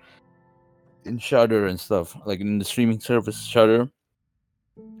Shudder and stuff, like in the streaming service Shudder,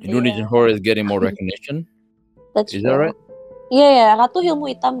 Indonesian Yeah, horror is getting more recognition. that's Is that true. right? Yeah. Ratu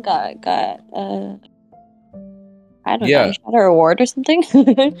Ilmu Hitam I don't know, Yeah, Shatter Award or something.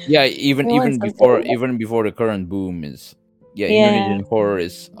 yeah. They won something. Even before the current boom is, yeah, Yeah. Indonesian horror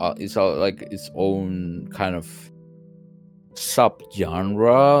is like its own kind of sub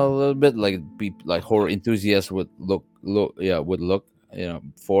genre a little bit, like like horror enthusiasts would look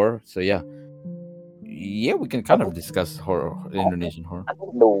for. So yeah, we can kind of discuss horror, Indonesian horror.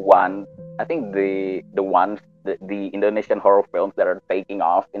 I think the Indonesian horror films that are taking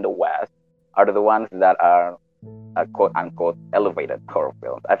off in the West are the ones that are quote unquote elevated horror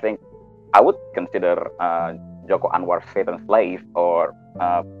films. I think I would consider Joko Anwar's Satan's Slave or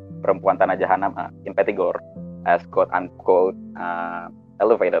Perempuan Tanah Jahanam, Impetigore, as quote unquote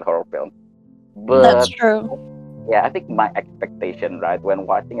elevated horror films. That's But true. yeah, I think my expectation, right, when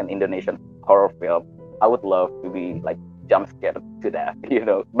watching an Indonesian horror film, I would love to be like jump scared to death,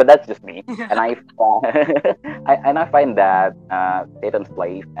 But that's just me, and I find that Satan's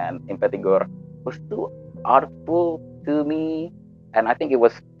Slave and Impetigore was too artful to me, and I think it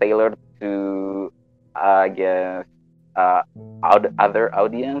was tailored to, I guess, uh, other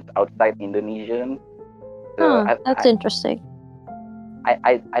audience outside Indonesian. So That's interesting.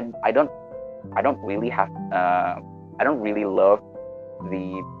 I don't really have I don't really love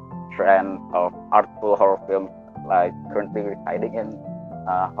the trend of artful horror films like currently residing in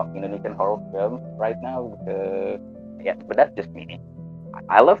Indonesian horror films right now. Yeah, but that's just me.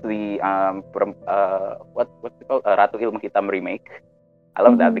 I love the what's it called, Ratu Ilmu Hitam remake. I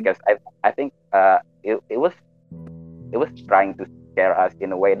love that Mhm. because I think it was trying to scare us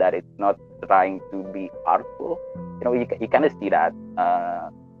in a way that it's not trying to be artful. You kind of see that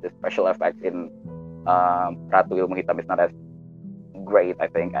the special effects in Ratu Ilmu Hitam is not as great, I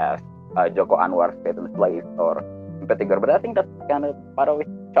think, as Joko Anwar's Satan's Slave or Impetigore, but I think that's kind of part of its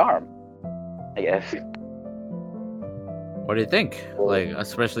charm, I guess. What do you think? Like,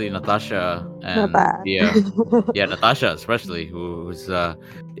 especially Natasha and Not bad. yeah, Natasha especially, who's the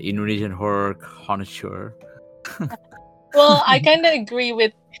Indonesian horror connoisseur. well, I kind of agree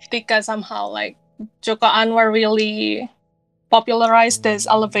with Tika somehow. Like Joko Anwar really popularized this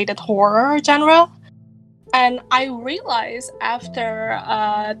elevated horror genre, and I realized after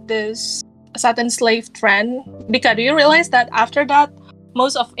this Satin Slave trend, Tika, do you realize that after that,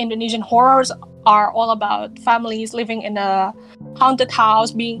 most of Indonesian horrors are all about families living in a haunted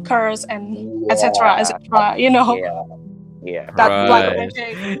house being cursed and etc. Yeah, etc. You know, yeah, yeah. that black Right.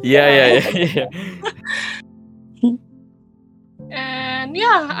 magic. Yeah. And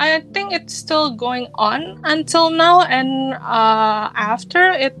yeah, I think it's still going on until now. And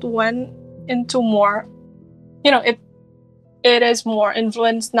after it went into more, it is more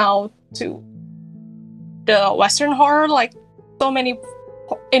influenced now to the Western horror. Like so many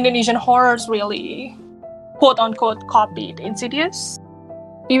Indonesian horrors really quote unquote copied Insidious.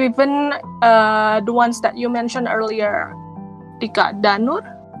 Even the ones that you mentioned earlier, Dika Danur.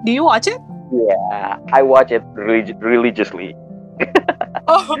 Do you watch it? Yeah, I watch it religiously.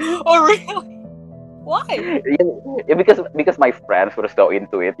 Oh really? Why? Yeah, because my friends were so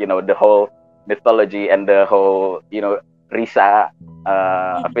into it. The whole mythology and the whole Risa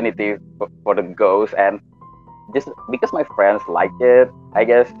affinity for the ghost, and just because my friends like it, I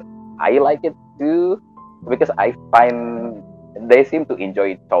guess I like it too because I find they seem to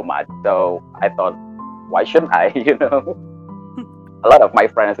enjoy it so much. So I thought, why shouldn't I? A lot of my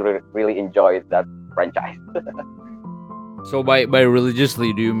friends really enjoyed that franchise. So by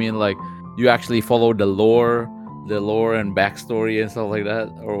religiously, do you mean like you actually follow the lore and backstory and stuff like that,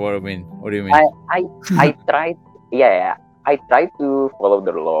 or what? What do you mean? I tried, yeah, I tried to follow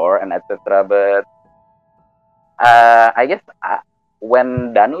the lore and etc. But I guess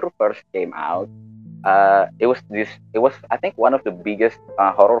when Danur first came out, it was I think one of the biggest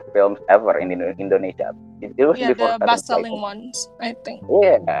horror films ever in Indonesia. It was Yeah, before the Phantom Flight. best-selling ones, I think.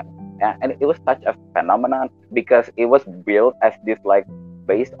 Yeah, yeah, and it was such a phenomenon because it was built as this like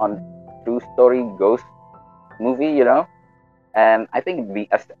based on true story ghost movie. And I think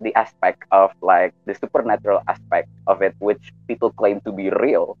the aspect of like the supernatural aspect of it, which people claim to be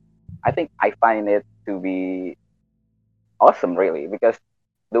real, I think I find it to be awesome, really, because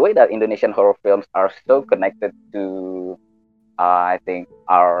the way that Indonesian horror films are so connected to, I think,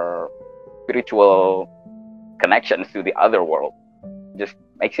 our spiritual connections to the other world just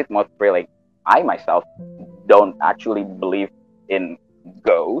makes it more thrilling. I myself don't actually believe in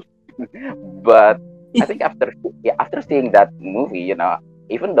ghosts, but I think after seeing that movie,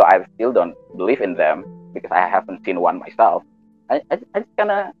 even though I still don't believe in them because I haven't seen one myself, I just kind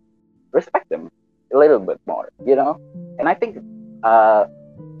of respect them a little bit more. And I think uh,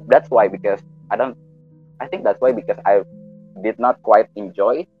 that's why because I don't. I think that's why because I did not quite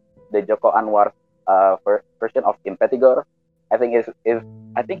enjoy the Joko Anwar version of Impetigore. I think is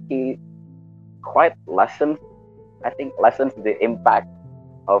I think he quite lessens. I think lessens the impact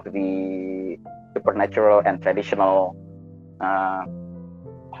of the supernatural and traditional uh,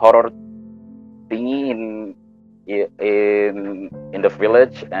 horror thingy in the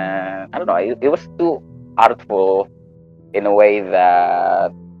village, and I don't know. It was too artful in a way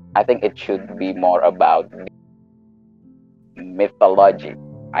that I think it should be more about mythology.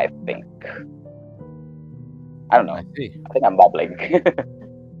 I think. I don't know. I see. I think I'm babbling.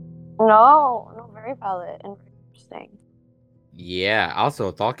 No, very valid and very interesting. Yeah.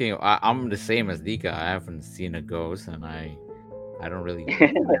 Also, I'm the same as Dika. I haven't seen a ghost, and I don't really believe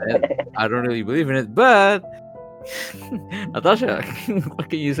in it. I don't really believe in it, but Natasha, what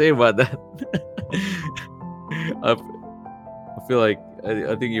can you say about that? I feel like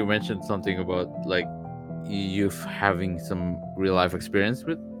I think you mentioned something about like you having some real life experience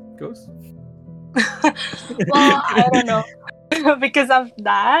with ghosts. Well, I don't know. Because of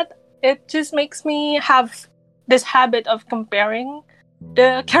that, it just makes me have this habit of comparing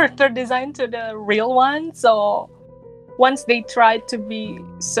the character design to the real one. So once they try to be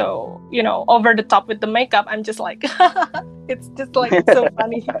so, over the top with the makeup, I'm just like, it's just like so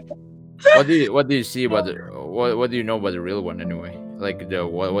funny. What do you see about the what do you know about the real one anyway? Like the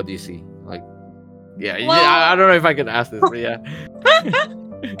what do you see? Like I don't know if I can ask this, but yeah.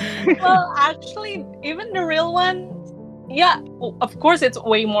 Well, actually, even the real one, yeah, of course it's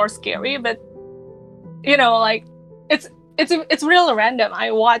way more scary, but like it's real random.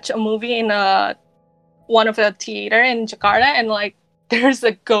 I watch a movie in one of the theater in Jakarta, and like there's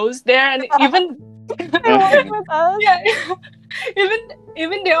a ghost there, and even With us. yeah,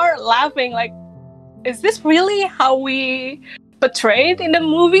 even they are laughing like, is this really how we portrayed in the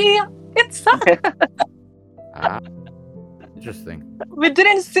movie? It sucks. Interesting. We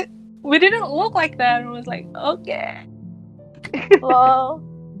didn't look like that. It was like, okay. Well,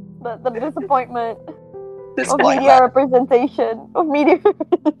 the disappointment This of point. media representation of media.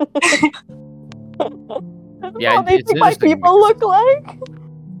 Yeah, How they it's think my interesting people look like.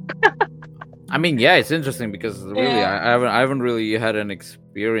 I mean, yeah, it's interesting because really, Yeah. I haven't really had an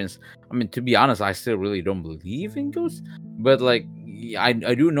experience. I mean, to be honest, I still really don't believe in ghosts, but like, I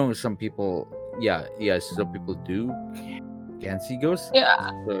do know some people. Yeah, some people do can see ghosts.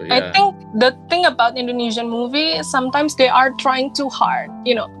 Yeah. So I yeah. think the thing about Indonesian movie is sometimes they are trying too hard,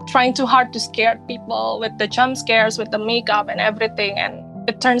 trying too hard to scare people with the jump scares, with the makeup and everything, and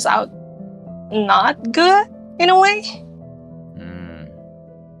it turns out not good in a way. Mm.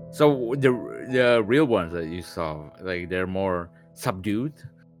 So the real ones that you saw, like they're more subdued.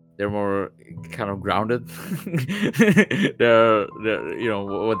 They're more kind of grounded. they're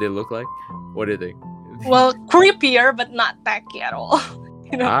what they look like. What do you think? Well, creepier but not tacky at all.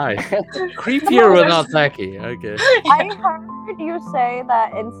 Ah, creepier but not tacky. Okay. I heard you say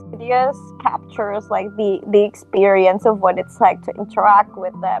that Insidious captures like the experience of what it's like to interact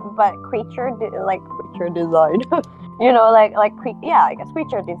with them, but creature design, I guess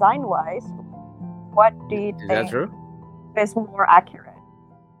creature design wise, what do you Is that think true? is more accurate?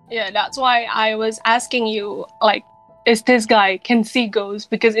 Yeah, that's why I was asking you, like, is this guy can see ghosts?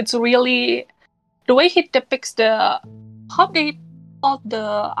 Because it's really the way he depicts how they call the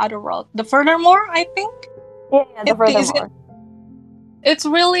other world, the furthermore, I think. Yeah, the It is- furthermore. It's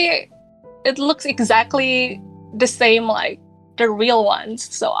really, it looks exactly the same like the real ones.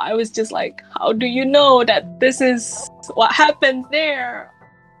 So I was just like, how do you know that this is what happens there?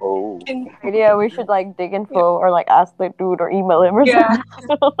 Oh. Yeah, we should like dig info or like ask the dude or email him or Yeah.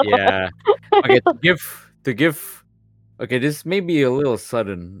 something. Yeah. Okay. To give. Okay, this may be a little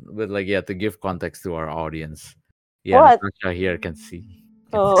sudden, but like to give context to our audience. Yeah, What? Natasha here can see.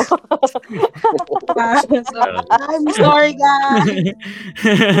 Oh. I'm sorry, guys.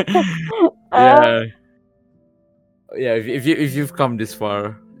 Yeah. Yeah, if you've come this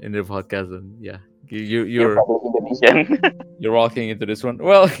far in the podcast, then yeah, You're you're probably Indonesian. you're walking into this one.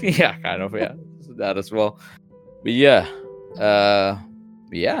 Well, yeah, kind of, yeah, that as well. But yeah,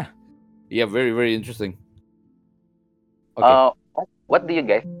 very very interesting. Okay. What do you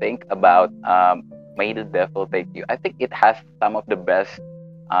guys think about May the Devil Take You? I think it has some of the best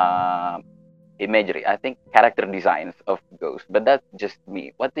imagery. I think character designs of ghosts, but that's just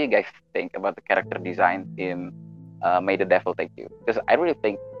me. What do you guys think about the character design in May the Devil Take You? Because I really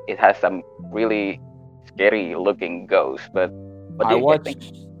think it has some really scary looking ghosts. But what do I you guys think?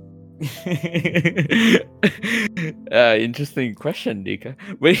 watched. Interesting question, Dika.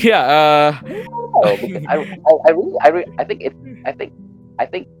 But yeah, Oh, because I think it's I think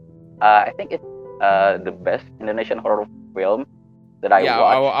it's the best Indonesian horror film that I yeah,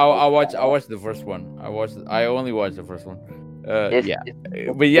 watched. I watched the first one. I only watched the first one. It's, Yeah,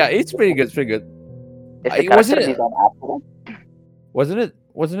 it's, but yeah, it's pretty good. It's pretty good. it's the Wasn't character it? design accurate.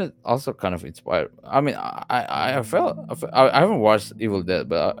 Wasn't it also kind of inspired? I mean, I haven't watched Evil Dead,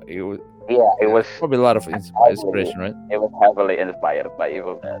 but it was Yeah, it was probably a lot of heavily, inspiration, right? it was heavily inspired by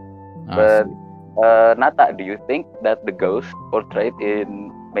Evil Dead. I But see. Nata, do you think that the ghost portrayed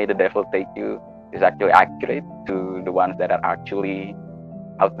in May the Devil Take You is actually accurate to the ones that are actually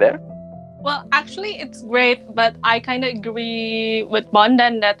out there? Well, actually, it's great, but I kind of agree with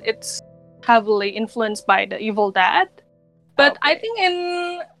Bondan that it's heavily influenced by the Evil Dead. But I think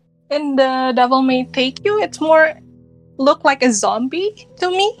in the Devil May Take You, it's more look like a zombie to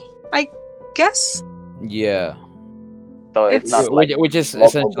me, I guess. Yeah, So it's It's- not like which is local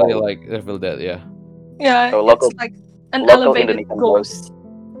essentially ghost. like Evil Dead. Yeah. Yeah, So local- it's like an local elevated Indonesian ghost.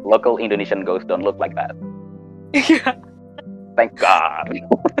 local Indonesian ghosts don't look like that. Yeah, Thank God.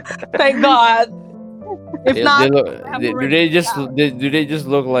 thank God. If They not, look, have do already they just found. do they just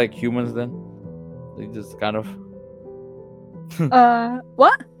look like humans then? They just kind of.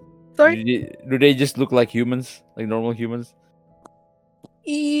 What? Sorry. Do they just look like humans, like normal humans?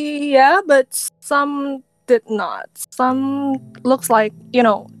 Yeah, but some did not. Some looks like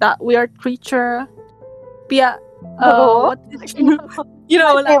that weird creature. But yeah. Oh. What did like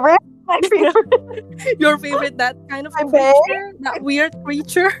My favorite. your favorite that kind of My creature, that weird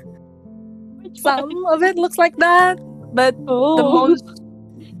creature. Some of it looks like that, but the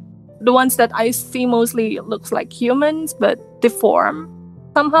ones that I see mostly looks like humans, but deformed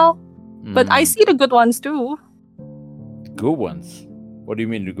somehow. But I Mm, see the good ones too. good ones. What do you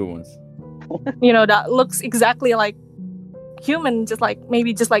mean the good ones? That looks exactly like human, just like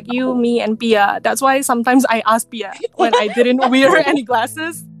you, me, and Pia. That's why sometimes I ask Pia when I didn't wear any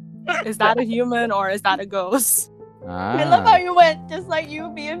glasses, is that a human or is that a ghost? I love how you went just like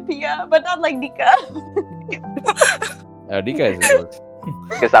you, me, and Pia, but not like Dika. Dika is a ghost.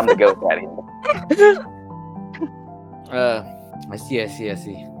 Because I'm the ghost right here. I see.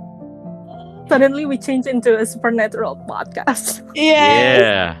 Suddenly we change into a supernatural podcast.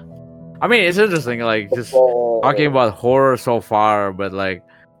 Yeah. I mean, it's interesting, like just talking about horror so far, but like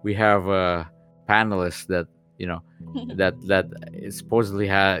we have panelists that that it supposedly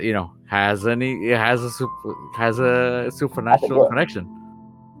has a supernatural girl. connection.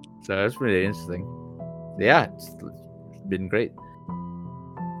 So that's really interesting. Yeah, it's been great.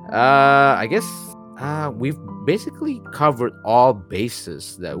 I guess we've basically covered all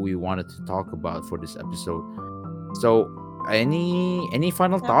bases that we wanted to talk about for this episode. So, any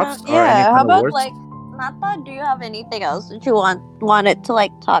final thoughts or any Yeah. How final about words? like Nata? Do you have anything else that you wanted to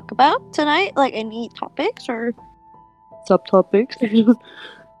like talk about tonight? Like any topics or subtopics?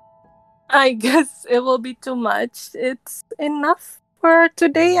 I guess it will be too much. It's enough for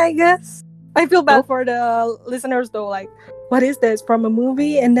today, I guess. I feel bad for the listeners though. Like, what is this from a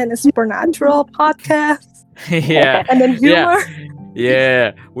movie and then a supernatural podcast Yeah, and then yeah, humor?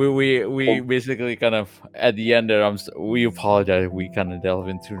 yeah. We basically kind of at the end there. We apologize. We kind of delve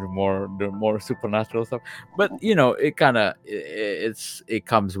into the more supernatural stuff, but it kind of it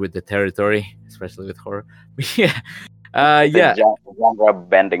comes with the territory, especially with horror. But yeah, It's yeah, a genre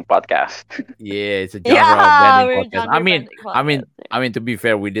bending podcast. yeah. It's a genre Yeah, bending we're podcast. I genre mean, bending I mean, podcast. I mean. To be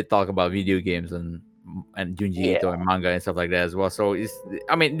fair, we did talk about video games and Junji Yeah. Ito and manga and stuff like that as well. So this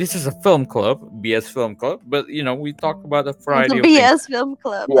is a film club, BS Film Club, but we talk about a It's a variety of things. BS film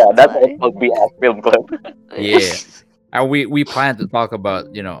club. Yeah, that's why. also BS Film Club. Yeah. And we plan to talk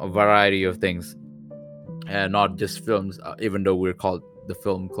about a variety of things, and not just films. Even though we're called the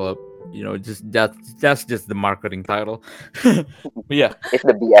Film Club, just that's just the marketing title. But yeah, It's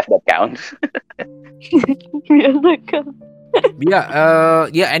the BS that counts.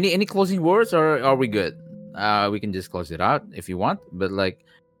 yeah. Any closing words, or are we good? We can just close it out if you want. But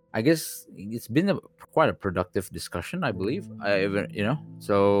I guess it's been quite a productive discussion. I believe. I even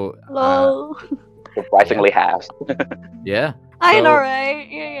so. Lol. Surprisingly has. Yeah. I know, So- right?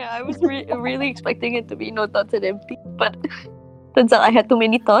 Yeah. I was really expecting it to be no thoughts and empty, but turns out I had too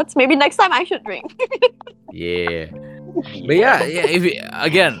many thoughts. Maybe next time I should drink. Yeah. But yeah. If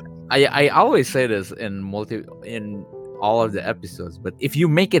again, I always say this in all of the episodes. But if you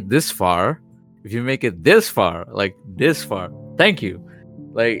make it this far, like this far, thank you.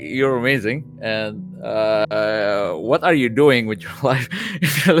 Like, you're amazing. And what are you doing with your life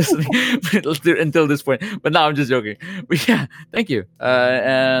if you're listening until this point? But now I'm just joking. But yeah, thank you.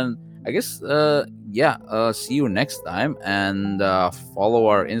 And I guess see you next time, and follow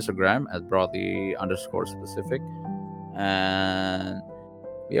our Instagram at broadly_specific. And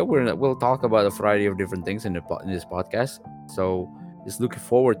yeah, we'll talk about a variety of different things in this podcast. So just looking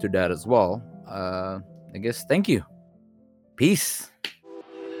forward to that as well. I guess thank you. Peace.